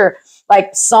scripture, like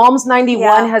Psalms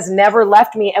 91 has never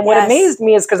left me. And what amazed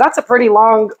me is, because that's a pretty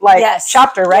long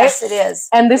chapter, right? Yes, it is.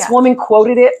 And this woman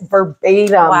quoted it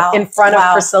verbatim in front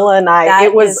of Priscilla and I.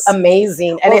 It was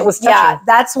amazing. And it was touching. Yeah,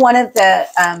 that's one of the,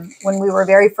 when we were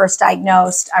very first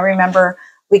diagnosed, I remember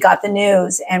we got the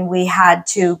news and we had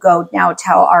to go now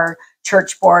tell our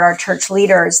church board, our church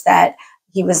leaders, that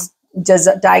he was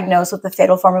diagnosed with a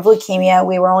fatal form of leukemia.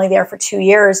 We were only there for 2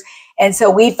 years. And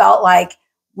so we felt like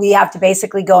we have to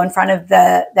basically go in front of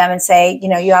them and say, you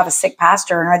know, you have a sick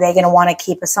pastor, and are they going to want to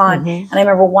keep us on? And I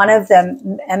remember one of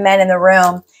the men in the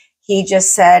room, he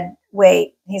just said,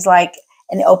 wait, he's like,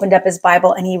 and opened up his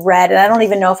Bible and he read, and I don't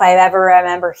even know if I ever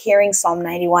remember hearing Psalm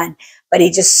 91, but he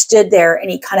just stood there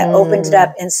and he kind of opened it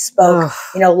up and spoke,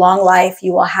 you know, long life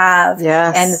you will have,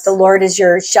 and that the Lord is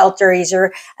your shelter. He's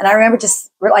your, and I remember just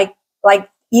like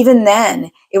even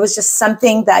then, it was just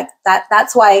something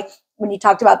that's why when you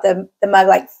talked about the mug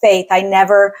like faith, I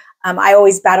never, I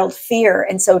always battled fear.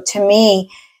 And so to me,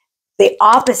 the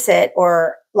opposite,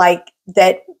 or like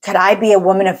that, could I be a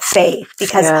woman of faith?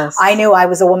 Because I knew I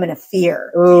was a woman of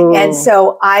fear. And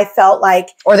so I felt like,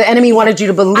 or the enemy wanted you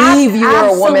to believe you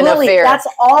were a woman of fear. That's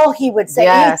all he would say.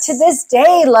 He, to this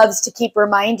day, loves to keep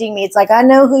reminding me. It's like, I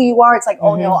know who you are. It's like,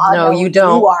 oh no, I know you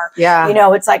don't. Who you are. You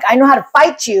know, it's like, I know how to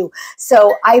fight you.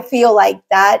 So I feel like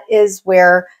that is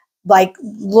where, like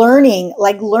learning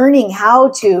how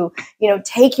to, you know,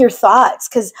 take your thoughts.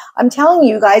 Cause I'm telling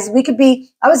you guys,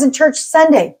 I was in church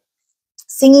Sunday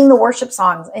singing the worship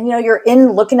songs, and, you know, you're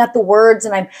in looking at the words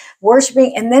and I'm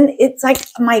worshiping. And then it's like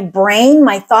my brain,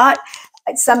 my thought,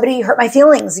 somebody hurt my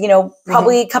feelings, you know,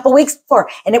 probably a couple weeks before.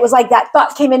 And it was like that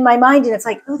thought came in my mind, and it's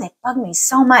like, oh, they bug me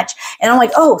so much. And I'm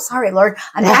like, oh, sorry, Lord,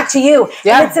 I'm back to you.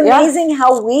 And it's amazing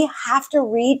how we have to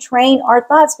retrain our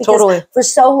thoughts, because for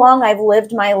so long I've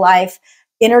lived my life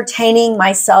entertaining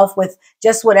myself with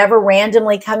just whatever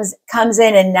randomly comes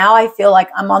in. And now I feel like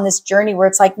I'm on this journey where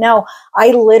it's like, no, I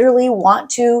literally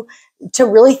want to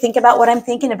really think about what I'm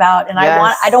thinking about. And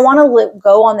I don't want to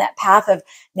go on that path of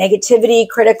negativity,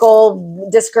 critical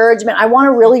discouragement. I want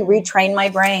to really retrain my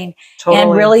brain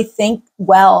and really think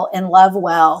well and love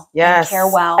well and care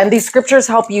well. And these scriptures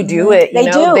help you do it. You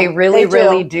know, they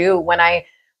really do. When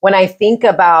I think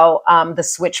about the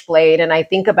switchblade, and I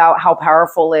think about how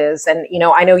powerful it is, and, you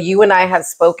know, I know you and I have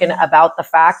spoken about the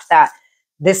fact that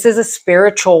this is a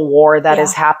spiritual war that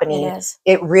is happening. It is.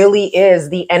 It really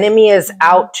is. The enemy is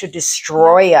out to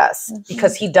destroy us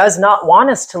because he does not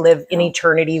want us to live in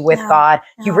eternity with God.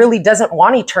 He really doesn't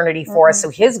want eternity for us. So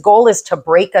his goal is to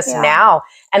break us now.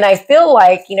 And I feel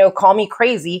like, you know, call me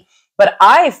crazy, but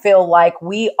I feel like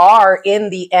we are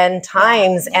in the end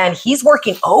times and he's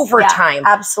working overtime.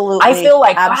 Absolutely. I feel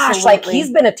like, gosh, like he's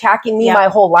been attacking me my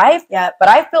whole life. But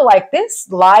I feel like this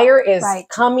liar is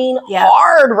coming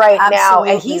hard right now.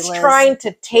 And he's trying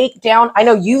to take down, I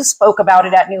know you spoke about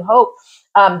it at New Hope,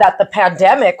 that the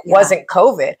pandemic wasn't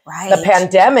COVID. The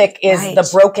pandemic is the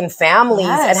broken families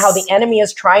and how the enemy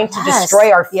is trying to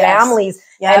destroy our families.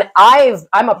 And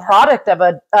I'm a product of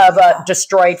a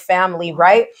destroyed family,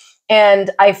 right?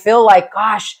 And I feel like,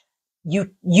 gosh,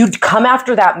 you'd come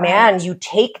after that man. You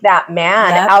take that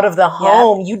man out of the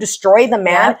home. You destroy the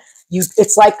man.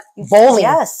 It's like bowling.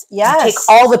 You take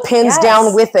all the pins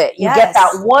down with it. You get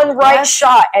that one right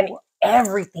shot and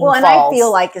everything falls. And I feel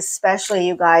like, especially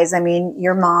you guys, I mean,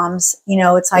 your moms, you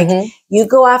know, it's like you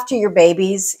go after your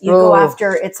babies, you go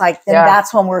after, it's like, then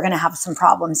that's when we're going to have some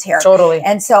problems here. Totally.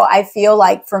 And so I feel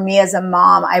like for me as a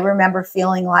mom, I remember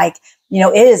feeling like, you know,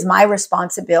 it is my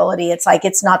responsibility. It's like,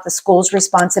 it's not the school's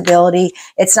responsibility.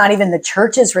 It's not even the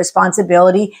church's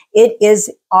responsibility. It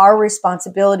is our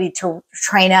responsibility to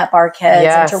train up our kids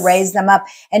and to raise them up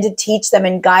and to teach them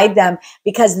and guide them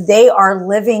because they are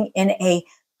living in a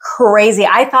crazy.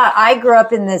 I thought I grew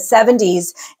up in the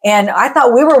 70s and I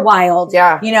thought we were wild,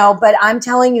 you know, but I'm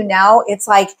telling you now, it's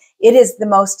like, it is the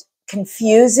most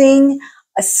confusing,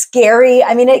 scary.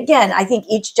 I mean, again, I think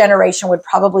each generation would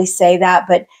probably say that,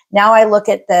 but now I look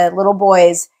at the little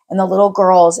boys and the little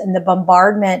girls and the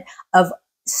bombardment of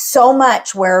so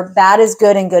much where bad is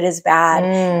good and good is bad.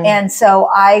 And so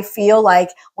I feel like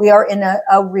we are in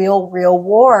a real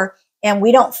war. And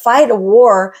we don't fight a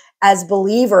war as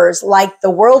believers like the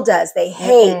world does. They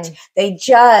hate, they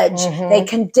judge, they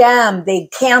condemn, they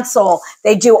cancel,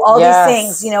 they do all these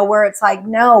things, you know, where it's like,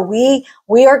 no, we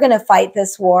are going to fight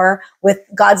this war with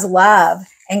God's love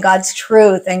and God's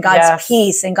truth and God's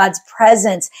peace and God's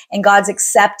presence and God's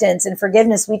acceptance and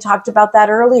forgiveness. We talked about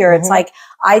that earlier. It's like,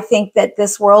 I think that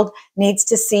this world needs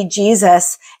to see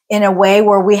Jesus in a way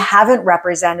where we haven't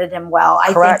represented him well.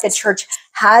 I think the church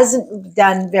hasn't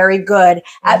done very good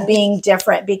at being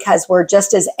different because we're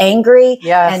just as angry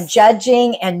and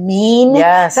judging and mean.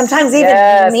 Sometimes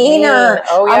even meaner. Mean.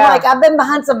 Oh, I'm like, I've been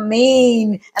behind some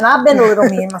mean and I've been a little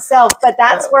mean myself, but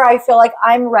that's where I feel like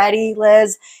I'm ready,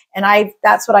 Liz. And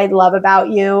that's what I love about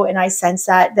you. And I sense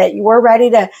that you were ready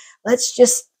to, let's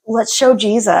show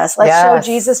Jesus. Let's show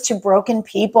Jesus to broken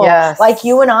people like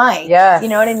you and I. You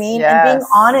know what I mean? And being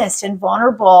honest and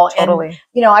vulnerable. And,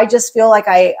 you know, I just feel like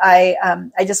I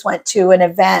just went to an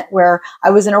event where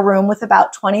I was in a room with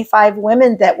about 25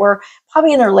 women that were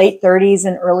probably in their late 30s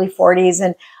and early 40s.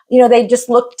 And, you know, they just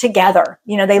looked together.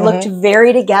 You know, they looked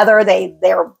very together. They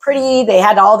were pretty. They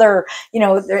had all their, you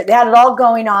know, they had it all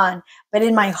going on. But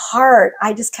in my heart,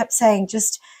 I just kept saying,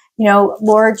 you know,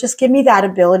 Lord, just give me that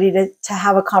ability to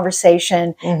have a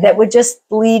conversation that would just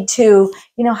lead to,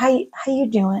 you know, how you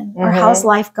doing or how's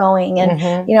life going?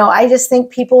 And, you know, I just think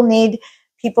people need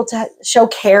people to show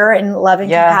care and love and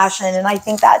compassion. And I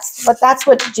think that's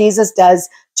what Jesus does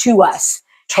to us.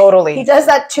 Totally. He does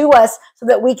that to us so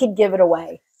that we can give it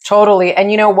away. Totally.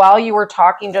 And, you know, while you were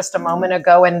talking just a moment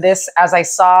ago, and this, as I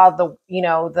saw the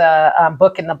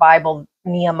book in the Bible,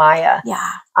 Nehemiah.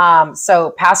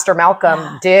 So Pastor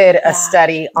Malcolm did a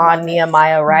study on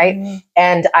Nehemiah, right?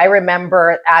 And I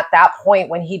remember at that point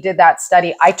when he did that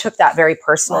study, I took that very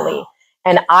personally.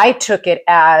 And I took it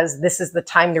as this is the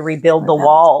time to rebuild the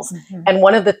walls. And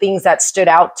one of the things that stood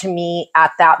out to me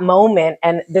at that moment,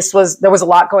 and there was a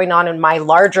lot going on in my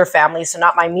larger family, so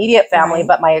not my immediate family,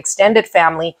 but my extended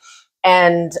family.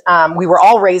 And we were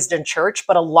all raised in church,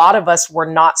 but a lot of us were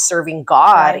not serving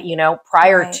God, you know,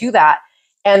 prior to that.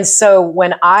 And so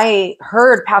when I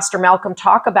heard Pastor Malcolm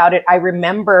talk about it, I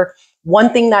remember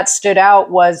one thing that stood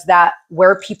out was that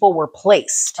where people were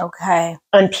placed.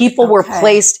 And people were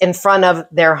placed in front of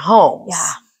their homes.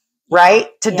 Right?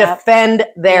 To defend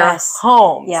their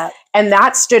homes. And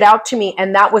that stood out to me.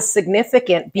 And that was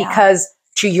significant because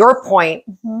to your point,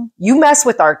 you mess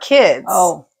with our kids.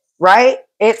 Right?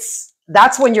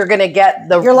 That's when you're going to get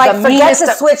you're like, forget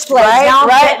the switchblade. Now I'm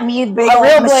getting me big a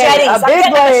real blade, a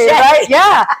big blade, right?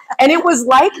 Yeah. And it was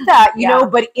like that, you know,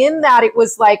 but in that it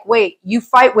was like, wait, you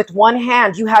fight with one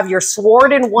hand. You have your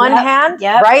sword in one hand,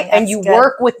 right? And you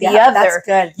work with the other. That's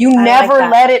good. You never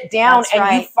let it down.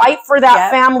 And you fight for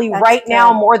that family right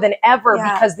now more than ever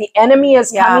because the enemy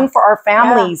is coming for our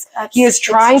families. He is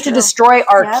trying to destroy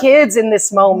our kids in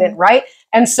this moment, right?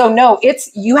 And so, no,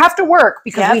 you have to work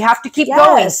because we have to keep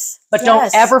going, but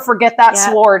don't ever forget that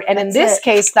sword. And in this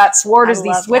case, that sword is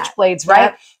these switchblades,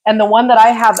 right? And the one that I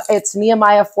have, it's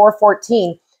Nehemiah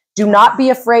 4:14. Do not be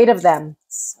afraid of them.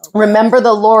 Remember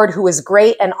the Lord who is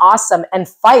great and awesome, and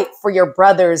fight for your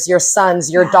brothers, your sons,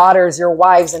 your daughters, your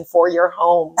wives, and for your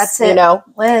homes. That's it. You know,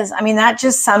 Liz, I mean, that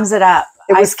just sums it up.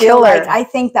 It was killer. Like, I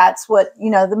think that's what,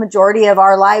 you know, the majority of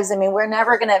our lives. I mean, we're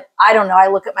never going to, I don't know. I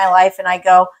look at my life and I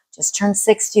go, just turned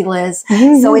 60, Liz.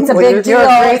 So it's a big deal. You're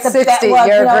a great 60.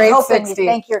 You're a great 60.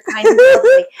 Thank you. Kind of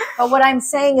lovely. But what I'm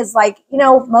saying is, like, you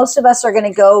know, most of us are going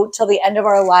to go till the end of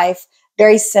our life.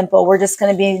 Very simple. We're just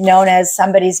going to be known as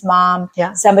somebody's mom,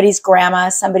 somebody's grandma,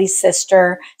 somebody's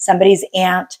sister, somebody's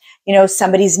aunt, you know,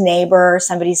 somebody's neighbor,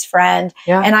 somebody's friend.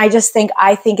 And I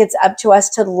think it's up to us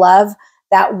to love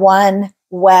that one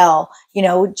well, you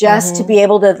know, just to be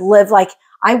able to live like,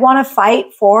 I want to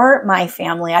fight for my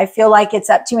family. I feel like it's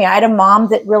up to me. I had a mom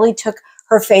that really took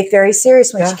her faith very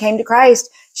serious when she came to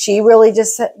Christ. She really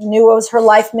just knew it was her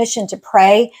life mission to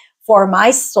pray for my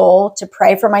soul, to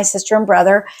pray for my sister and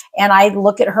brother. And I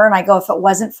look at her and I go, if it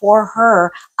wasn't for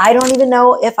her, I don't even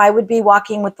know if I would be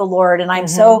walking with the Lord. And I'm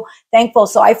so thankful.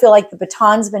 So I feel like the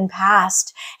baton's been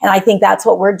passed. And I think that's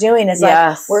what we're doing is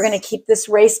like, we're going to keep this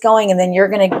race going. And then you're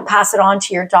going to pass it on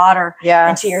to your daughter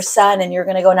and to your son. And you're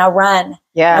going to go, now run.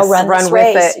 Now run this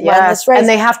race. Run this race. And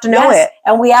they have to know it.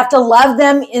 And we have to love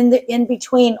them in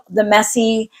between the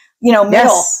messy, you know,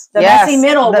 middle, the messy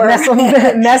middle,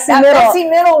 messy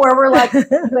middle where we're like, you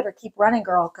better keep running,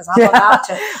 girl, because I'm about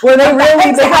to. Where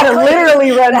they gotta literally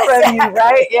run from you,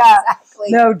 right? Yeah, exactly.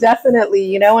 No, definitely.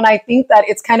 You know, and I think that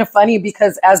it's kind of funny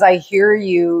because as I hear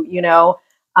you, you know,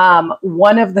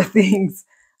 one of the things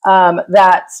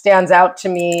that stands out to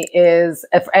me is,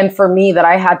 and for me, that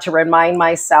I had to remind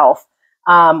myself.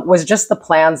 Was just the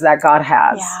plans that God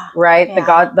has, right?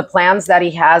 The plans that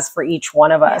he has for each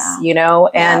one of us, you know,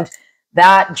 and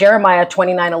that Jeremiah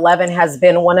 29:11 has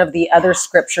been one of the other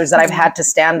scriptures that I've had to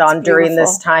stand on during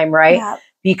this time, right?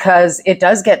 Because it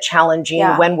does get challenging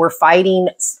when we're fighting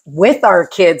with our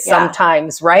kids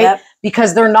sometimes, right?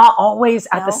 Because they're not always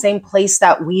at the same place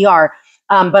that we are.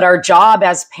 But our job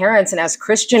as parents and as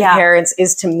Christian parents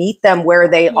is to meet them where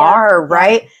they are,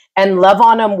 right? And love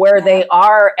on them where they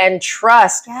are and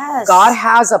trust God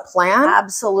has a plan.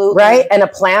 Absolutely. Right. And a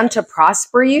plan to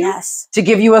prosper you, to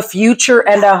give you a future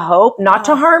and a hope, not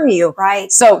to harm you. Right.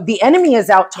 So the enemy is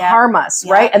out to harm us.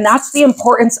 Right. And that's the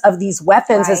importance of these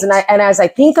weapons. And as I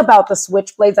think about the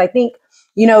switchblades, I think,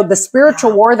 you know, the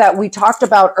spiritual war that we talked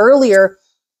about earlier,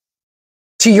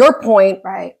 to your point,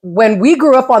 when we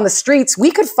grew up on the streets, we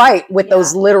could fight with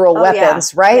those literal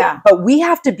weapons, right? But we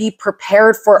have to be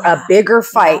prepared for a bigger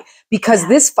fight because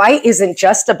this fight isn't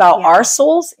just about our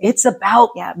souls. It's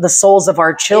about the souls of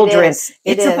our children.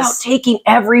 It's about taking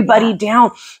everybody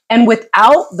down. And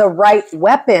without the right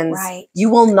weapons, you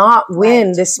will not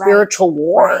win this spiritual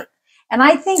war. And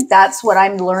I think that's what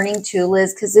I'm learning too,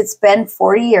 Liz, because it's been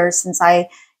 40 years since I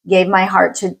gave my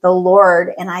heart to the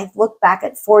Lord. And I look back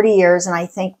at 40 years and I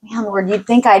think, man, Lord, you'd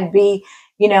think I'd be,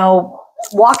 you know,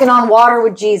 walking on water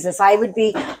with Jesus. I would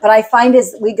be, but I find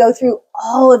as we go through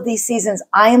all of these seasons,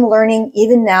 I am learning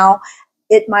even now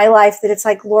in my life that it's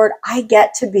like, Lord, I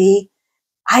get to lean.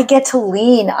 I get to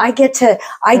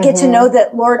know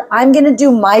that, Lord, I'm going to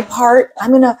do my part. I'm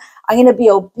going to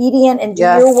be obedient and do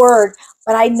your word.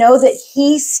 But I know that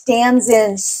he stands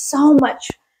in so much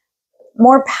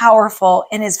more powerful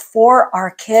and is for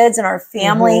our kids and our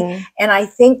family. And I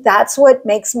think that's what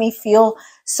makes me feel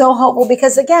so hopeful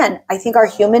because again, I think our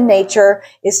human nature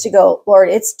is to go, Lord,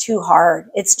 it's too hard.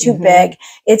 It's too big.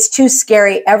 It's too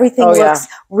scary. Everything looks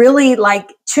really like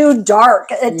too dark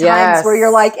at times where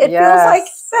you're like, it feels like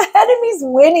the enemy's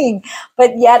winning.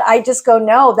 But yet I just go,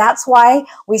 no, that's why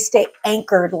we stay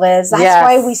anchored, Liz. That's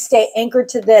why we stay anchored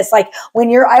to this. Like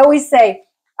I always say,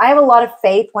 I have a lot of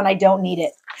faith when I don't need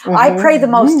it. I pray the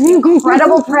most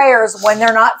incredible prayers when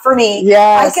they're not for me.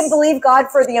 I can believe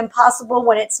God for the impossible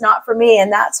when it's not for me.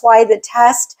 And that's why the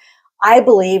tests, I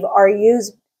believe, are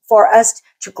used for us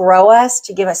to grow us,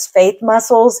 to give us faith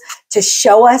muscles, to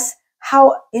show us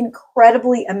how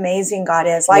incredibly amazing God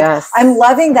is. Like I'm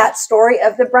loving that story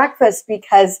of the breakfast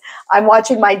because I'm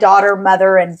watching my daughter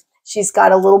mother and she's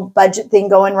got a little budget thing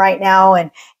going right now.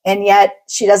 And yet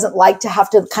she doesn't like to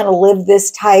have to kind of live this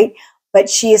tight. But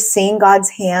she is seeing God's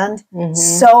hand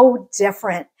so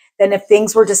different than if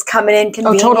things were just coming in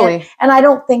convenient. Oh, totally. And I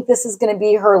don't think this is going to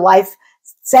be her life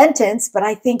sentence, but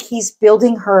I think he's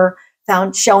building her,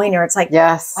 showing her. It's like, like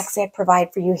I say, I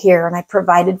provide for you here and I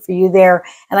provided for you there.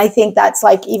 And I think that's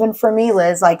like, even for me,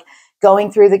 Liz, like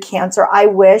going through the cancer, I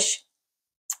wish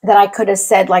that I could have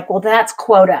said like, well, that's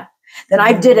quota. Then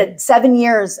I did it 7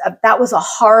 years. That was a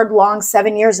hard, long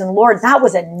 7 years. And Lord, that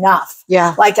was enough.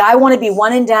 Yeah. Like I want to be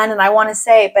one and done and I want to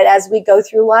say, but as we go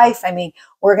through life, I mean,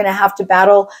 we're going to have to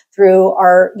battle through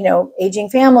our, you know, aging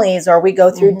families, or we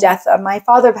go through death of my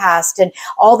father passed and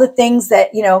all the things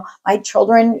that, you know, my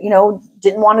children, you know,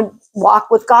 didn't want to walk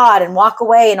with God and walk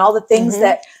away and all the things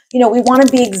that, you know, we want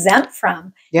to be exempt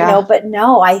from, you know, but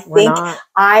no, I think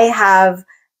I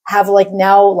have like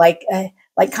now, like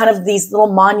kind of these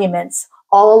little monuments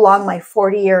all along my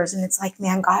 40 years. And it's like,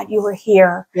 man, God, you were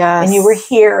here and you were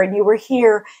here and you were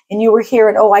here and you were here.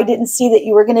 And oh, I didn't see that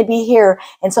you were going to be here.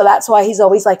 And so that's why he's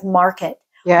always like, mark it,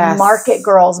 mark it,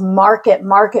 girls, mark it,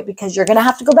 because you're going to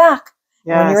have to go back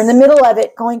when you're in the middle of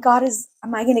it going, God,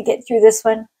 am I going to get through this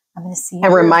one? I'm going to see you.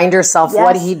 And remind yourself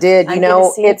what he did. You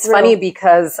know, it's funny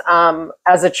because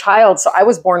as a child, so I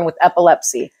was born with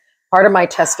epilepsy. Part of my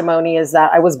testimony is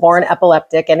that I was born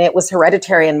epileptic and it was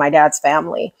hereditary in my dad's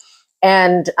family.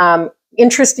 And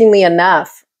interestingly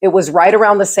enough, it was right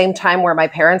around the same time where my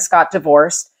parents got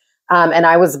divorced. And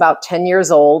I was about 10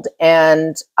 years old.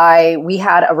 And we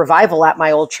had a revival at my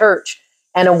old church.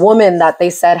 And a woman that they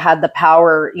said had the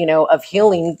power, you know, of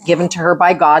healing given to her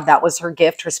by God. That was her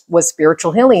gift, was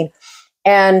spiritual healing.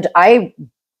 And I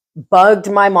bugged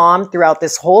my mom throughout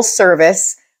this whole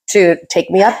service to take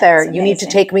me up there. You need to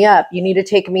take me up. You need to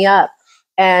take me up.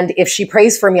 And if she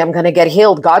prays for me, I'm going to get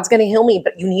healed. God's going to heal me,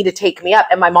 but you need to take me up.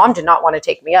 And my mom did not want to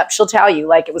take me up. She'll tell you,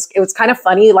 like, it was kind of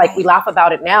funny. Like we laugh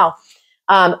about it now.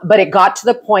 But it got to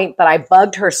the point that I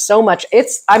bugged her so much.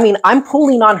 I'm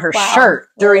pulling on her shirt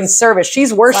during service.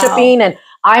 She's worshiping and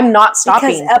I'm not stopping.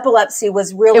 Because epilepsy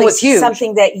was really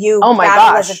something that you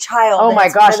battled as a child. Oh my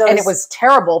gosh. And it was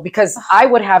terrible because I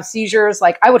would have seizures.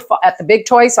 Like I would fall at the Big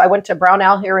Toy. So I went to Brown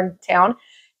Owl here in town.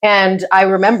 And I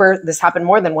remember this happened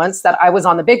more than once that I was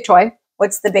on the Big Toy.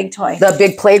 What's the Big Toy? The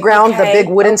big playground, the big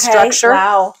wooden structure.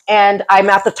 Wow. And I'm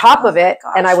at the top of it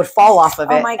and I would fall off of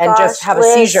it and just have a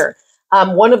seizure.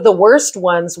 One of the worst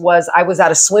ones was I was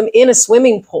at in a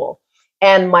swimming pool.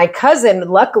 And my cousin,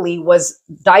 luckily, was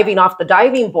diving off the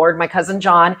diving board, my cousin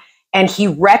John, and he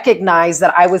recognized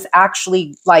that I was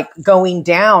actually like going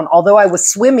down. Although I was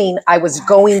swimming, I was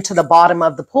going to the bottom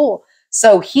of the pool.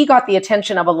 So he got the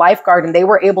attention of a lifeguard and they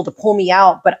were able to pull me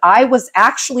out. But I was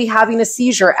actually having a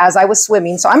seizure as I was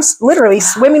swimming. So I'm literally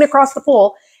swimming across the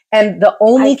pool. And the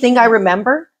only thing I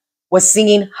remember was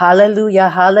singing, hallelujah,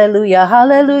 hallelujah,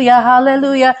 hallelujah,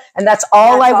 hallelujah. And that's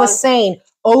all I was saying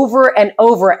over and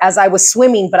over as I was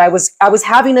swimming, but I was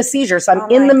having a seizure. So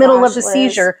I'm in the middle of the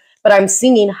seizure, but I'm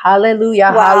singing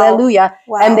hallelujah, hallelujah.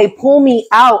 And they pull me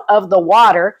out of the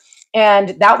water. And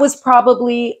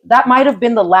that might have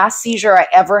been the last seizure I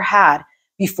ever had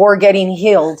before getting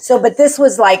healed. So, but this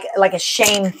was like a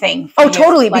shame thing. Oh,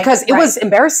 totally. Because it was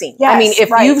embarrassing. Yes, I mean,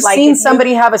 if you've seen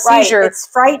somebody have a seizure, it's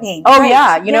frightening. Oh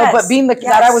yeah. You know, but being that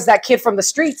I was that kid from the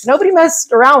streets, nobody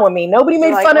messed around with me. Nobody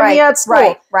made fun of me at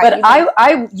school. But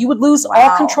you would lose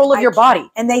all control of your body.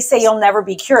 And they say you'll never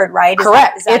be cured, right?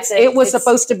 Correct. It was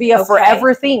supposed to be a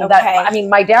forever thing.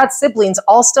 My dad's siblings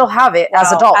all still have it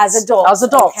as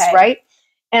adults. Right.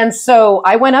 And so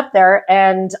I went up there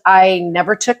and I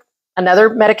never took another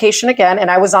medication again. And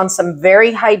I was on some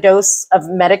very high dose of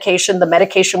medication. The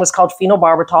medication was called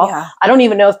phenobarbital. Yeah. I don't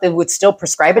even know if they would still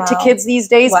prescribe it to kids these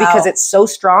days because it's so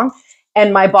strong.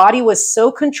 And my body was so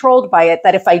controlled by it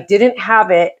that if I didn't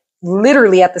have it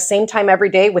literally at the same time every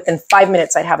day, within 5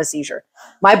 minutes, I'd have a seizure.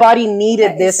 My body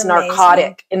needed this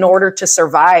narcotic in order to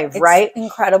survive, right?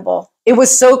 Incredible. It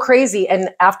was so crazy.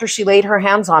 And after she laid her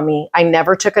hands on me, I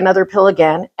never took another pill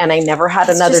again. And I never had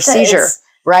another seizure.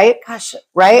 Right. Gosh.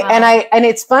 Right. Wow. And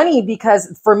it's funny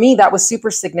because for me, that was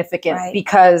super significant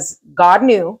because God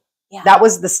knew that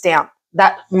was the stamp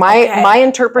that my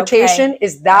interpretation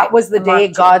is that was the day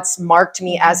God marked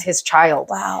me as his child.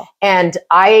 Wow. And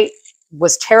I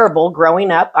was terrible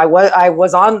growing up. I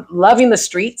was on loving the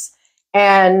streets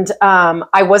and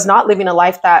I was not living a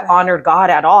life that honored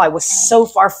God at all. I was so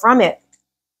far from it,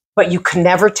 but you could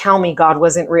never tell me God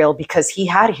wasn't real because he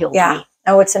had healed me.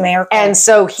 Oh, it's a miracle. And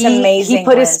so he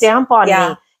put his stamp on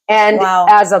me. And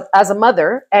as a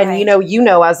mother, and you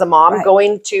know, as a mom,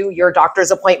 going to your doctor's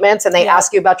appointments and they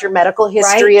ask you about your medical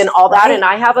history and all that. And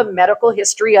I have a medical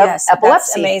history of epilepsy.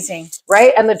 That's amazing.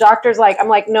 Right. And the doctor's like, I'm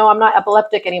like, no, I'm not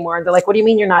epileptic anymore. And they're like, what do you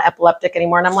mean you're not epileptic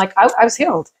anymore? And I'm like, I was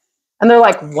healed. And they're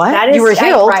like, what? That is, you were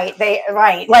healed?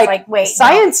 Right. Like, wait,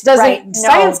 science doesn't, right,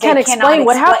 science can't explain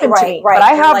what happened to me. But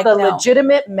I have the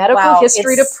legitimate medical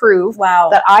history to prove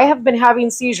that I have been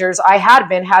having seizures. I had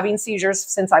been having seizures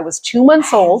since I was 2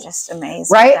 months old. Just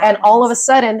amazing. Right. And all of a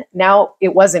sudden, now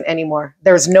it wasn't anymore.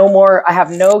 There's no more. I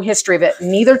have no history of it.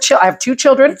 I have 2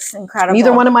 children. It's incredible.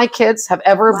 Neither one of my kids have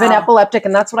ever been epileptic.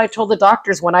 And that's what I told the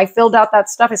doctors when I filled out that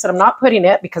stuff. I said, I'm not putting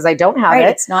it because I don't have it.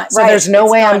 It's not, so there's no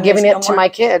way I'm giving it to my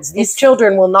kids. These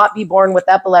children will not be born with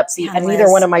epilepsy, and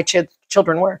neither one of my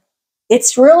children were.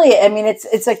 It's really, I mean,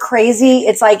 it's a crazy,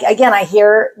 it's like, again, I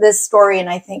hear this story and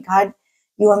I think, God,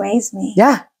 you amaze me.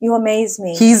 Yeah. You amaze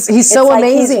me. He's so like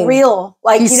amazing. He's real.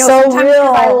 Like, he's so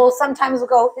real. Sometimes we'll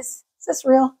go, is this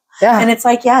real? Yeah. And it's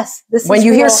like, yes, this when is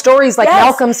you real. hear stories like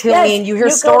Malcolm's healing, you hear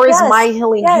stories of my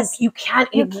healing, you can't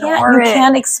ignore it. You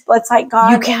can't it's like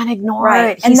God. You can't ignore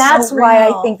it. And that's why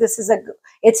I think this is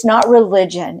it's not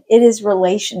religion. It is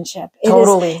relationship.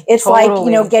 It's like,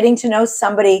 you know, getting to know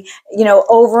somebody, you know,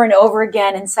 over and over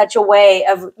again in such a way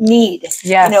of need. Yes.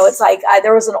 You know, it's like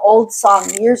there was an old song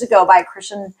years ago by a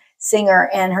Christian singer,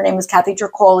 and her name was Kathy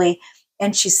Tricoli.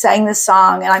 And she sang this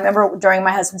song. And I remember during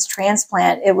my husband's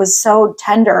transplant, it was so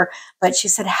tender, but she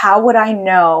said, how would I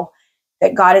know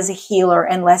that God is a healer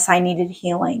unless I needed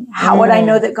healing? How would I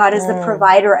know that God is the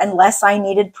provider unless I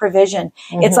needed provision?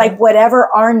 It's like whatever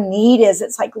our need is,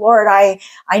 it's like, Lord, I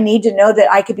need to know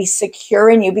that I could be secure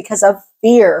in you because of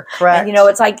fear. Correct. And, you know,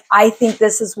 it's like, I think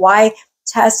this is why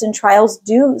tests and trials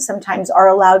sometimes are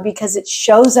allowed, because it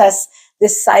shows us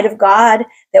this side of God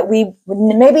that we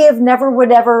maybe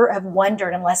would ever have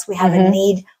wondered unless we have a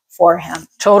need for him.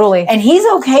 Totally. And he's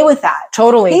okay with that.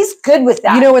 Totally. He's good with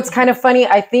that. You know, it's kind of funny.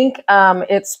 I think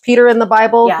it's Peter in the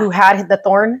Bible who had the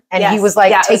thorn, and he was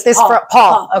like, take this from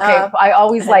Paul. Okay. I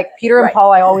always like Peter and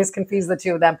Paul. I always confuse the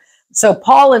two of them. So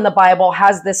Paul in the Bible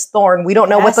has this thorn. We don't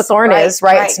know what the thorn is,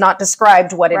 right? It's not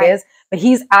described what it is, but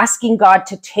he's asking God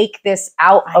to take this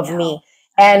out of me.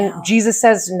 And Jesus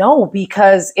says, no,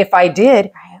 because if I did,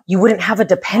 you wouldn't have a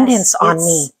dependence on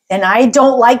me. And I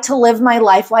don't like to live my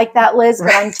life like that, Liz,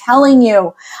 but I'm telling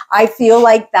you, I feel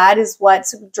like that is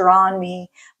what's drawn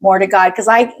me more to God. Because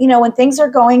you know, when things are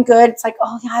going good, it's like,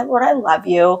 oh yeah, Lord, I love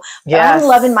you. But I'm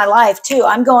loving my life too.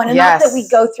 I'm going, and not that we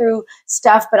go through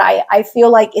stuff, but I feel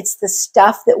like it's the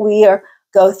stuff that we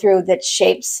go through that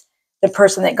shapes the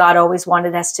person that God always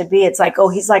wanted us to be. It's like, oh,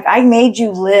 he's like, I made you,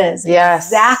 Liz,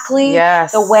 exactly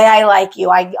the way I like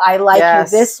you. I like you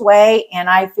this way. And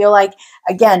I feel like,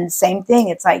 again, same thing.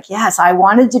 It's like, yes, I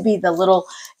wanted to be the little,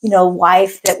 you know,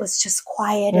 wife that was just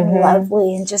quiet and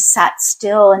lovely and just sat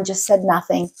still and just said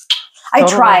nothing. I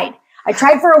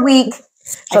tried for a week.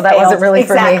 So that wasn't really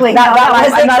for me. Not that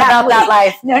life. I'm not about that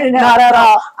life. No. Not at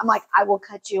all. I'm like, I will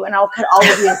cut you and I'll cut all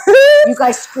of you. You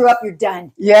guys screw up, you're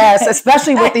done. Yes,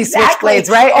 especially with these switchblades,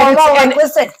 right? And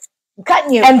listen, I'm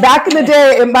cutting you. And back in the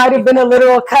day, it might have been a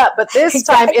literal cut, but this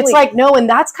time it's like, no. And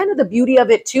that's kind of the beauty of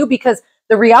it too, because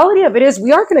the reality of it is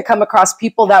we are going to come across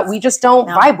people that we just don't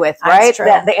vibe with, right?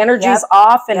 The energy's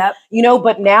off and, you know,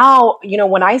 but now, you know,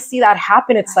 when I see that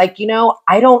happen, it's like, you know,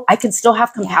 I can still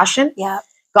have compassion.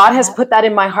 God has put that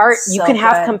in my heart. So you can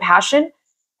have compassion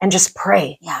and just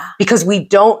pray. Because we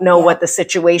don't know what the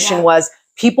situation was.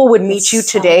 People would meet you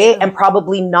today and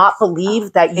probably not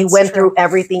believe that you went through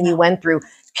everything you went through.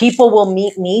 People will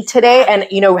meet me today. And,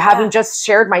 you know, having just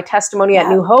shared my testimony at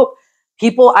New Hope,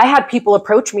 I had people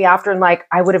approach me after and like,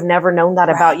 I would have never known that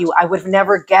about you. I would have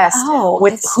never guessed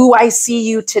with who I see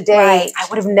you today. I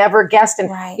would have never guessed. And,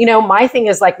 you know, my thing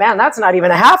is like, man, that's not even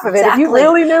a half of it. If you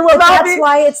really knew about it. That's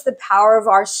why it's the power of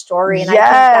our story. And I think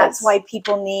that's why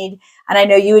people need, and I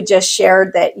know you had just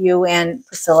shared that you and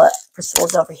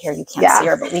Priscilla's over here. You can't see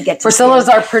her, but we get to Priscilla's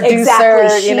our producer.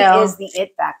 She is the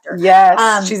it factor.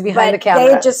 Yes, she's behind the camera.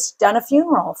 They had just done a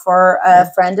funeral for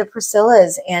a friend of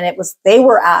Priscilla's, and they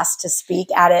were asked to speak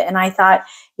at it. And I thought,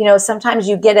 you know, sometimes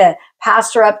you get a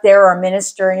pastor up there or a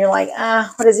minister, and you're like,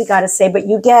 what does he got to say? But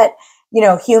you get, you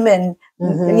know, human,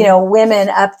 you know, women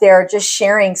up there just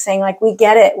sharing, saying like, we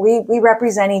get it. We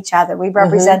represent each other. We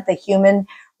represent the human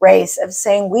race, of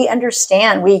saying we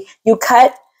understand. You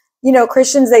cut, you know,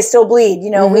 Christians, they still bleed,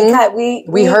 you know,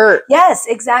 we hurt. Yes,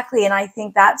 exactly. And I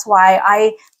think that's why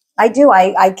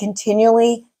I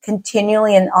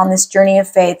continually and on this journey of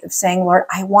faith of saying, Lord,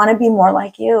 I want to be more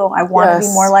like you. I want to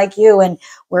be more like you. And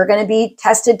we're going to be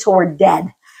tested till we're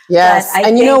dead. Yes.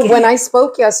 And you know, when I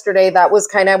spoke yesterday, that was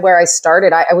kind of where I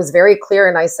started. I was very clear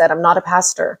and I said, I'm not a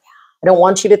pastor. I don't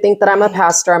want you to think that I'm a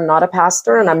pastor. I'm not a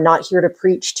pastor and I'm not here to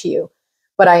preach to you.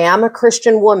 But I am a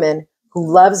Christian woman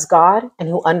who loves God and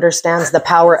who understands the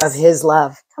power of his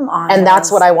love. Come on. And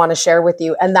that's what I want to share with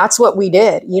you. And that's what we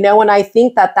did, you know, and I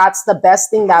think that that's the best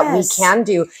thing that we can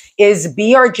do is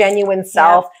be our genuine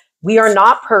self. Yep. We are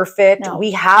not perfect. No.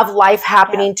 We have life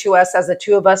happening to us, as the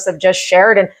two of us have just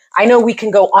shared. And I know we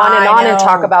can go on and on and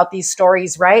talk about these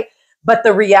stories, right? But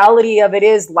the reality of it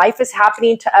is life is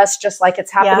happening to us just like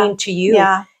it's happening to you.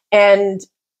 Yeah. And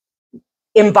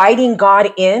inviting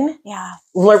God in,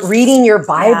 reading your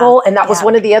Bible. And that was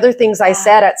one of the other things I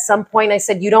said at some point. I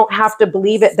said, you don't have to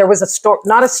believe it. There was a story,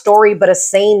 not a story, but a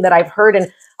saying that I've heard.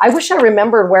 And I wish I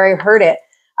remembered where I heard it.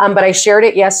 But I shared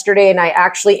it yesterday, and I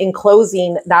actually, in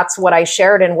closing, that's what I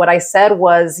shared. And what I said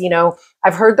was, you know,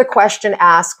 I've heard the question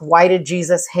asked, why did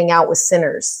Jesus hang out with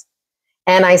sinners?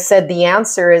 And I said, the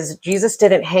answer is Jesus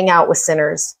didn't hang out with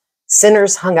sinners.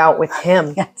 Sinners hung out with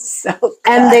him. So good.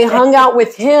 And they hung out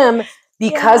with him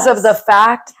because of the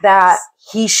fact that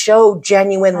he showed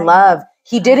genuine love.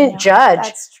 He didn't judge.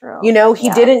 That's true. You know, he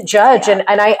didn't judge. And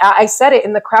I said it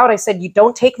in the crowd. I said, you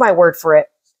don't take my word for it.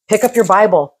 Pick up your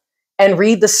Bible and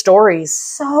read the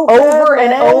stories over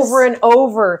and over and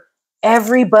over.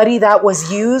 Everybody that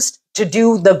was used to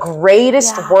do the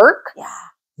greatest work,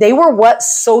 they were what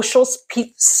social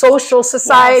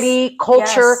society,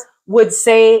 culture would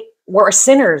say were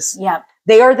sinners. Yep.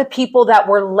 They are the people that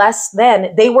were less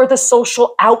than. They were the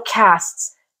social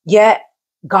outcasts, yet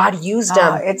God used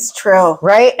them. It's true.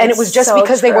 Right? And it was just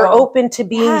because they were open to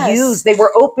being used. They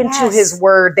were open to his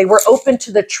word. They were open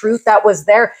to the truth that was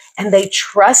there. And they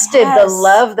trusted the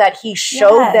love that he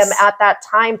showed them at that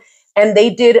time. And they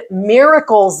did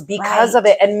miracles because of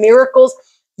it. And miracles,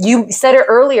 you said it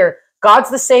earlier,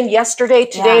 God's the same yesterday,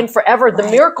 today, and forever. The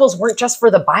miracles weren't just for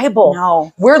the Bible.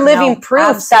 No. We're living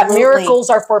proof that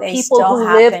miracles are for people who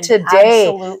live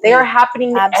today. They are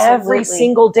happening every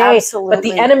single day. But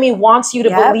the enemy wants you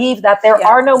to believe that there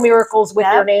are no miracles with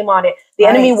your name on it. The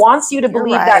enemy wants you to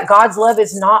believe that God's love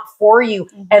is not for you.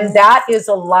 And that is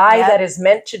a lie that is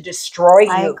meant to destroy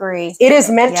you. I agree. It is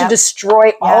meant to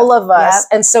destroy all of us.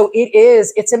 And so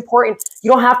it's important.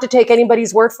 You don't have to take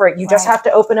anybody's word for it. You just have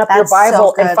to open up your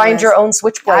Bible and find your own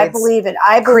switchblades. I believe it.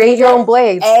 Create your own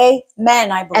blades.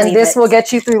 Amen. I believe it. And this will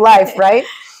get you through life, right?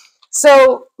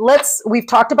 So we've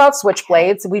talked about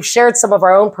switchblades. We've shared some of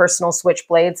our own personal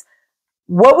switchblades.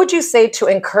 What would you say to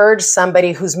encourage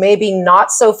somebody who's maybe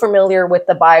not so familiar with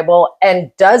the Bible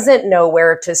and doesn't know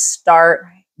where to start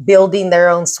building their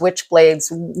own switchblades?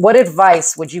 What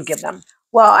advice would you give them?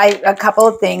 Well, a couple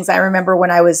of things. I remember when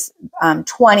I was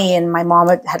 20 and my mom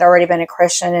had already been a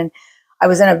Christian, and I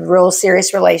was in a real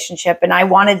serious relationship, and I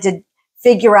wanted to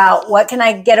figure out what can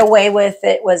I get away with.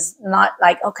 It was not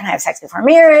like, oh, can I have sex before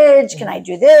marriage? Can I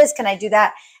do this? Can I do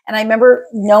that? And I remember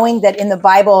knowing that in the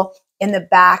Bible, in the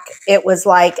back, it was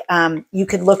like you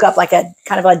could look up like a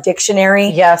kind of a dictionary.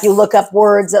 Yes. You look up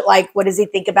words that like, what does he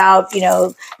think about, you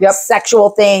know,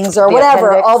 sexual things or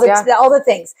whatever, appendix, all the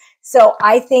things. So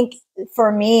I think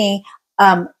for me,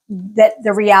 that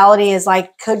the reality is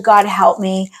like, could God help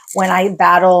me when I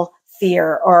battle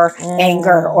fear or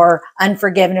anger or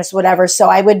unforgiveness, whatever. So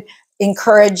I would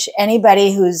encourage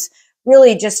anybody who's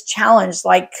really just challenged,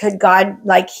 like, could God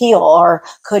like heal, or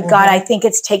could God, I think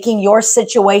it's taking your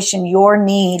situation, your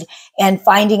need, and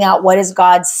finding out what does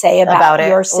God say about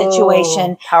your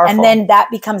situation. And then that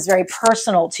becomes very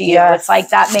personal to you. It's like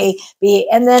that may be,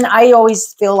 and then I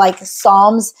always feel like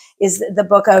Psalms is the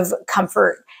book of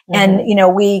comfort. And, you know,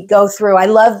 we go through, I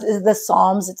love the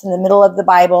Psalms. It's in the middle of the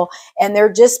Bible, and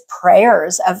they're just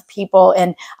prayers of people.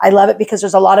 And I love it because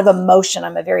there's a lot of emotion.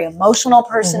 I'm a very emotional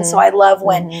person. So I love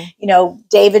when, you know,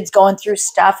 David's going through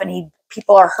stuff and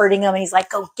people are hurting him. And he's like,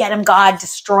 go get him, God,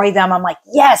 destroy them. I'm like,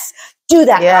 yes, do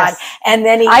that, God. And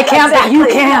then I can't, but you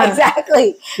can.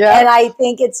 Exactly. And I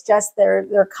think it's just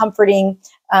they're comforting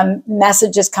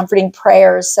messages, comforting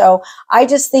prayers. So I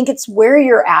just think it's where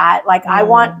you're at. Like, I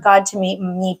want God to meet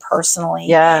me personally.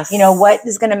 Yes. You know, what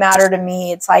is going to matter to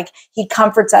me? It's like he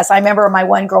comforts us. I remember my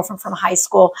one girlfriend from high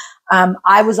school.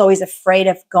 I was always afraid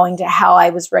of going to hell. I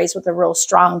was raised with a real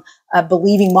strong,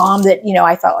 believing mom that, you know,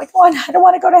 I felt like, oh, I don't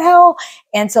want to go to hell.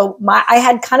 And so I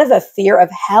had kind of a fear of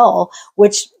hell,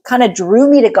 which kind of drew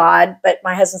me to God. But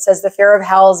my husband says the fear of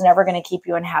hell is never going to keep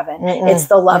you in heaven. It's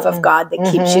the love of God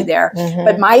that keeps you there.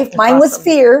 But mine was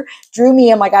fear, drew me.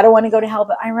 I'm like, I don't want to go to hell.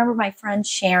 But I remember my friend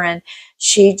Sharon,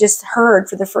 she just heard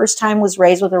for the first time, was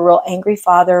raised with a real angry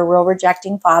father, a real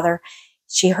rejecting father.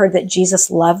 She heard that Jesus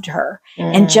loved her.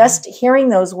 And just hearing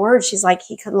those words, she's like,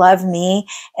 he could love me.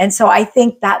 And so I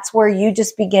think that's where you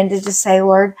just begin to just say,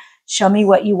 Lord, show me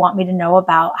what you want me to know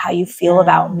about how you feel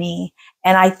about me.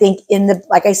 And I think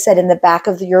like I said, in the back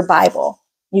of your Bible,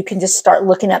 You can just start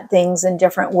looking up things in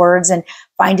different words and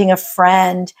finding a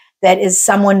friend that is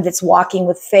someone that's walking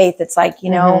with faith. It's like,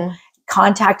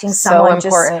 contacting someone.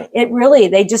 So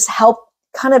important. They just help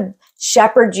kind of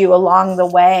shepherd you along the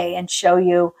way and show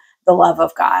you the love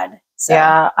of God. So,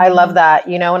 yeah, I love that,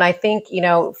 and I think,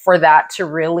 for that to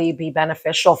really be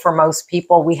beneficial for most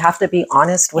people, we have to be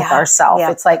honest with ourselves. Yeah.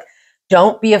 It's like,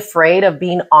 don't be afraid of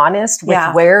being honest with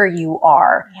where you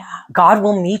are. Yeah. God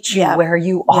will meet you where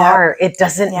you are. It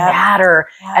doesn't matter.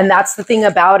 Yeah. And that's the thing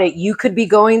about it. You could be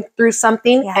going through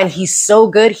something and he's so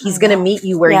good. He's going to meet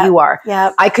you where you are.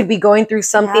 Yeah. I could be going through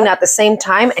something at the same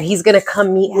time and he's going to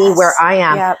come meet me where I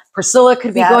am. Yeah. Priscilla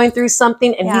could be going through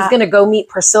something and he's going to go meet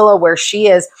Priscilla where she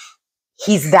is.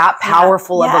 He's that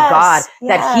powerful of a God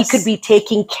that he could be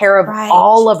taking care of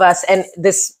all of us. And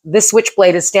this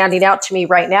switchblade is standing out to me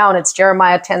right now. And it's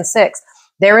Jeremiah 10:6.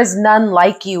 There is none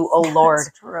like you, O Lord.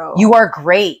 You are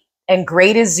great, and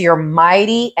great is your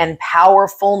mighty and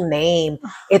powerful name.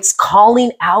 It's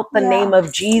calling out the name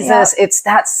of Jesus. It's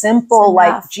that simple,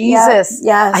 like, Jesus,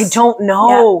 I don't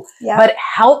know, but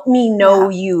help me know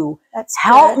you.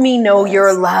 Help me know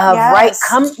your love, right?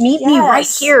 Come meet me right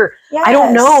here. I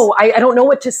don't know. I don't know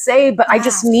what to say, but I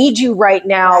just need you right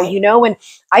now, and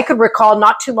I could recall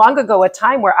not too long ago a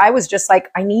time where I was just like,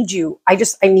 I need you. I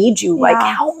need you. Like,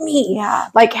 help me.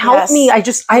 Like, help me. I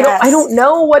don't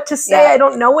know what to say. I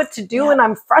don't know what to do. And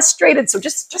I'm frustrated. So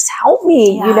just help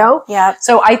me,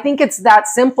 So I think it's that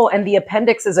simple. And the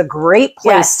appendix is a great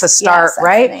place to start,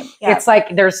 right? It's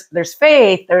like, there's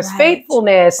faith, there's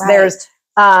faithfulness, there's,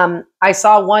 I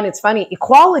saw one, it's funny,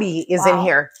 equality is in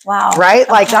here. Wow. Right?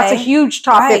 Like that's a huge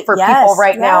topic for people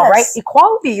right now, right?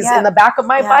 Equality is in the back of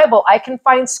my Bible. I can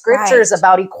find scriptures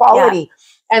about equality.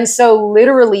 And so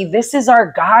literally this is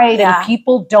our guide and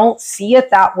people don't see it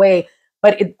that way.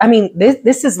 But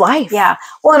this is life. Yeah.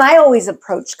 Well, and I always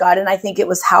approach God, and I think it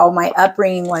was how my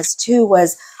upbringing was too,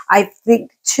 was I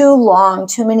think too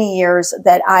many years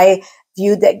that I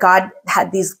viewed that God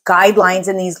had these guidelines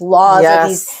and these laws or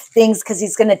these things because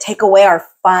he's going to take away our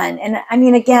fun.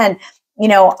 And again, you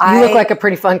look like a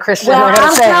pretty fun Christian. Well,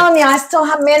 I'm telling you, I still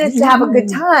have managed to have a good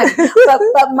time.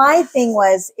 but my thing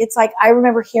was, it's like, I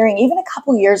remember hearing even a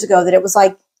couple years ago that it was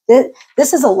like,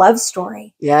 this is a love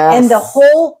story. Yes. And the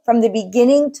whole, from the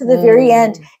beginning to the very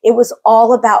end, it was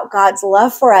all about God's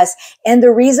love for us. And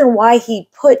the reason why he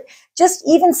put just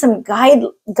even some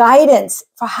guidance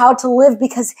for how to live,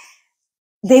 because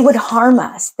they would harm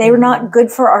us. They were not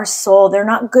good for our soul. They're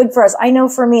not good for us. I know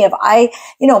for me, if I,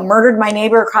 murdered my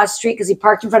neighbor across the street because he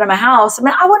parked in front of my house,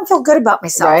 I wouldn't feel good about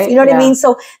myself. Right? You know what I mean?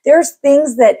 So there's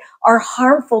things that are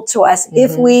harmful to us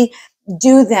if we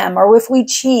do them, or if we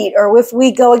cheat, or if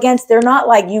we go against. They're not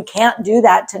like, you can't do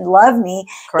that to love me.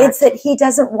 Correct. It's that he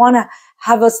doesn't want to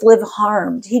have us live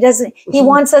harmed. He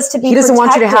wants us to be He doesn't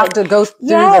protected. want you to have to go through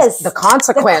the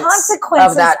consequences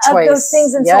of that choice. Of those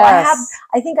things. And so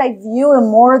I think I view him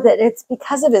more that it's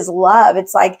because of his love.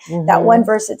 It's like that one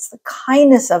verse, it's the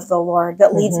kindness of the Lord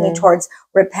that leads me towards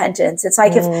repentance. It's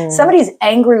like if somebody's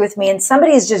angry with me and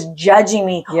somebody is just judging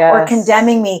me or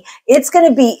condemning me, it's going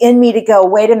to be in me to go,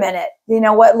 wait a minute. You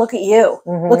know what? Look at you.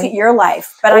 Look at your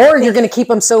life. But you're going to keep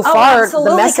them so far,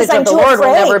 the message of the Lord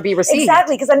will never be received.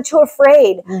 Exactly, because I'm too afraid.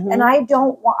 And I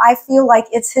feel like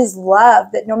it's his love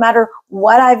that no matter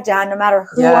what I've done, no matter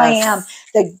who I am,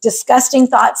 the disgusting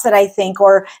thoughts that I think,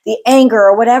 or the anger,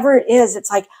 or whatever it is, it's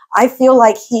like, I feel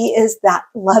like he is that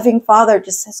loving father,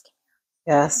 just says,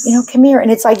 come here.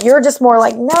 And it's like, you're just more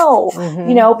like, no,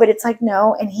 but it's like,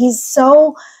 no. And he's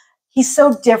so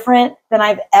different than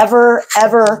I've ever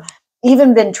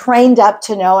even been trained up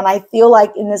to know. And I feel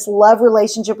like in this love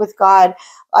relationship with God,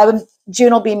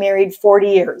 June will be married 40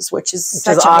 years, which is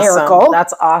such a miracle.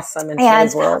 That's awesome in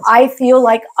today's world. I feel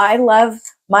like I love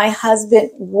my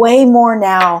husband way more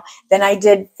now than I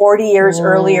did 40 years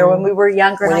earlier when we were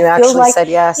younger. When and you I feel actually like, said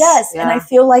yes. Yes. And I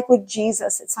feel like with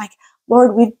Jesus, it's like,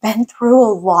 Lord, we've been through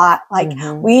a lot. Like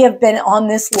we have been on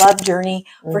this love journey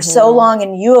for so long,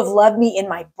 and you have loved me in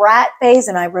my brat phase,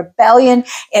 and my rebellion,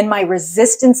 and my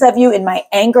resistance of you, in my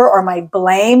anger or my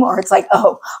blame, or it's like,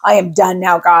 oh, I am done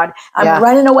now, God. I'm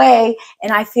running away.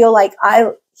 And I feel like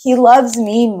he loves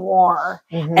me more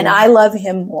and I love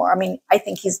him more. I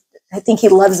think he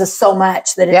loves us so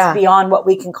much that it's beyond what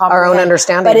we can comprehend. Our own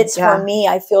understanding. But it's for me,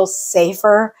 I feel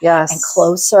safer and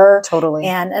closer. Totally.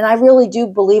 And I really do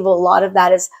believe a lot of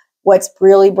that is what's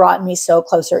really brought me so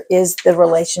closer is the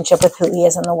relationship with who he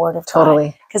is in the Word of God.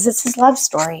 Totally. Because it's his love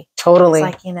story. Totally.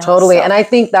 It's like, totally. So. And I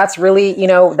think that's really,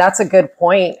 that's a good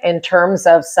point in terms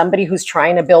of somebody who's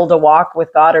trying to build a walk with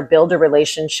God or build a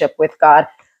relationship with God.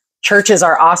 churches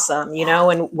are awesome, you know,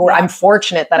 and I'm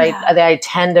fortunate that that I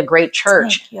attend a great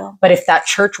church. But if that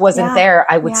church wasn't there,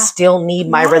 I would still need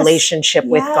my relationship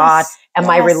with God, and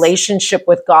my relationship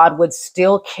with God would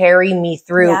still carry me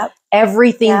through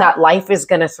everything that life is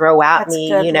going to throw at me.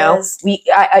 Good, you know,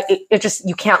 Liz.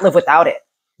 You can't live without it.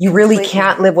 You really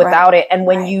can't live without it. And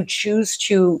when you choose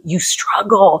to, you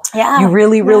struggle. You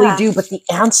really, really do. But the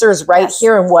answer is right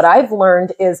here. And what I've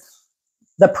learned is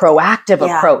the proactive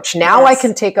approach. Now I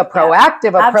can take a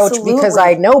proactive approach because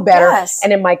I know better.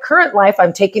 And in my current life,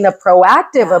 I'm taking a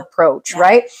proactive approach,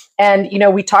 right? And, you know,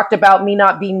 we talked about me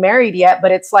not being married yet,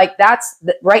 but it's like,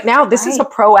 right now, this is a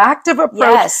proactive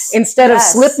approach instead of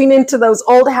slipping into those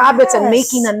old habits and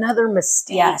making another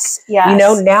mistake. You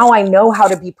know, now I know how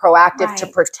to be proactive to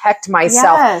protect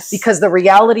myself because the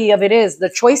reality of it is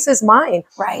the choice is mine,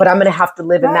 but I'm going to have to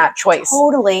live in that choice.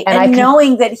 Totally. And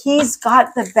knowing that he's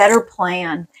got the better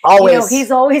plan. Always. You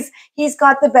know, he's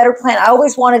got the better plan. I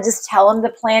always want to just tell him the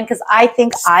plan because I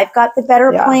think I've got the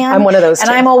better plan. I'm one of those and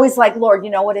I'm always like, Lord,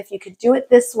 you know what, if you could do it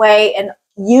this way. And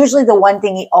usually the one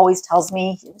thing he always tells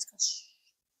me, he always goes, shh,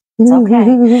 it's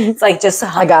okay. It's like, just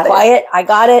quiet. I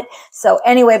got it. So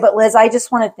anyway, but Liz, I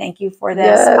just want to thank you for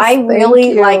this. I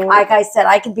really like I said,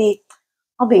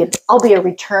 I'll be a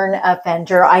return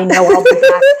offender. I know I'll be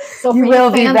back. So you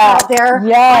will be back out there.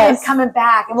 Yes. I'm coming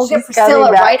back, and we'll get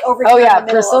Priscilla right over here. Oh yeah,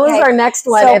 Priscilla's our next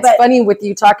one. So, it's funny with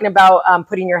you talking about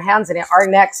putting your hands in it. Our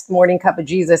next Morning Cup of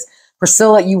Jesus,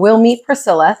 Priscilla, you will meet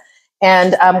Priscilla,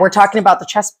 and we're talking about the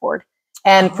chessboard.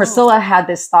 And Priscilla had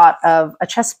this thought of a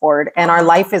chessboard, and our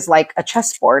life is like a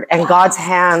chessboard, and God's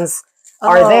hands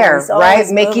are there, right?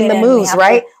 Making the moves,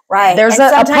 right? Right. There's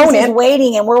an opponent. He's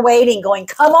waiting and we're waiting going,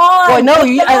 come on. Well,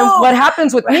 no, what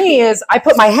happens with me is I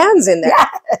put my hands in there,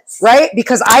 right?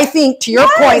 Because I think, to your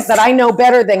point, that I know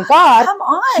better than God. Come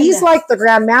on. He's like the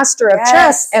grandmaster of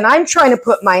chess, and I'm trying to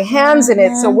put my hands in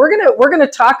it. So we're gonna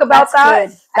talk about that.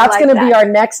 Good. That's gonna be our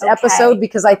next episode,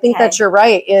 because I think that you're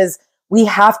right, is we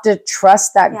have to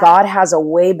trust that God has a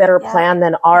way better plan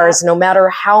than ours, no matter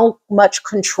how much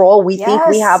control we think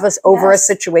we have over a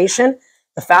situation.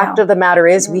 The fact of the matter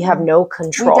is we have no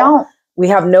control. We don't. We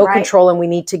have no control, and we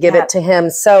need to give it to him.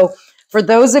 So for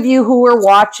those of you who are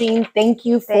watching, thank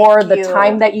you for the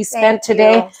time that you spent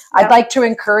today. I'd like to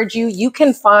encourage you. You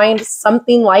can find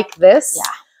something like this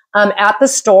at the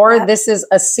store. This is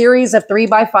a series of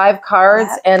 3x5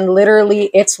 cards, and literally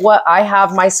it's what I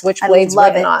have my switchblades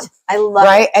written on. I love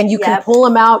it. And you can pull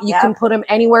them out. You can put them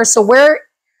anywhere. So where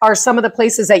are some of the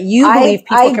places that you believe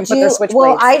people can put their switchblades?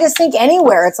 Well, I just think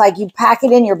anywhere. It's like you pack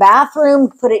it in your bathroom,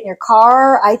 put it in your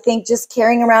car. I think just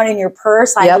carrying around in your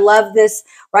purse. I love this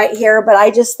right here, but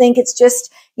I just think it's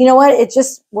just, you know what? It's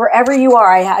just wherever you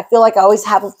are. I feel like I always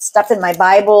have stuff in my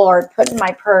Bible or put in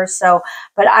my purse. So,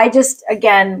 but I just,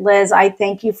 again, Liz, I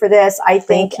thank you for this. I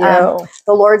think the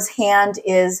Lord's hand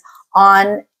is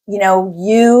on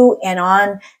you and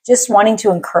on just wanting to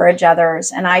encourage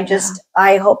others. And I just,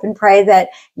 I hope and pray that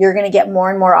you're going to get more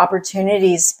and more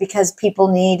opportunities, because people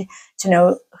need to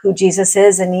know who Jesus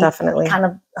is, and he kind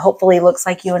of hopefully looks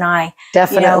like you and I.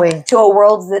 Definitely. To a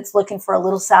world that's looking for a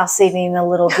little South City and a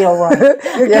little Gilroy.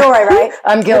 You're Gilroy, right?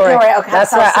 I'm Gilroy. Okay,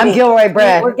 that's right. I'm Gilroy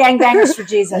bred. We're gangbangers for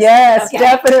Jesus. Yes,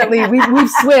 definitely. We've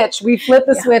switched. We flipped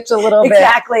the switch a little bit.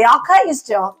 Exactly. I'll cut you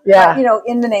still. Yeah. But,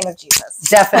 in the name of Jesus.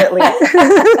 Definitely.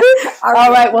 All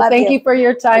right. Well, thank you for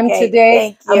your time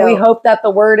today. Thank you. We hope that the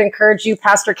word encouraged you.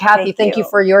 Pastor Kathy, thank you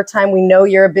for your time. We know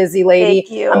you're a busy lady.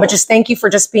 Thank you. But just thank you for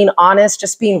just being honest,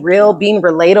 just being real, being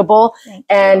relatable,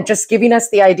 and just giving us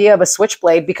the idea of a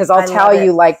switchblade, because I'll tell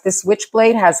you, like, this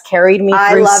switchblade has carried me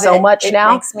through so much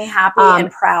now. It makes me happy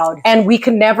and proud. And we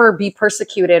can never be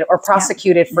persecuted or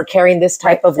prosecuted for carrying this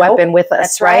type of weapon with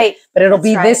us, right? But it'll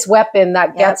be this weapon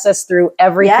that gets us through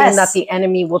everything that the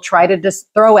enemy will try to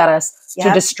just throw at us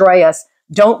to destroy us.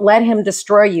 Don't let him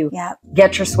destroy you.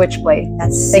 Get your switchblade.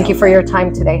 Thank you for your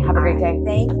time today. Have a great day.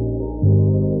 Thank you.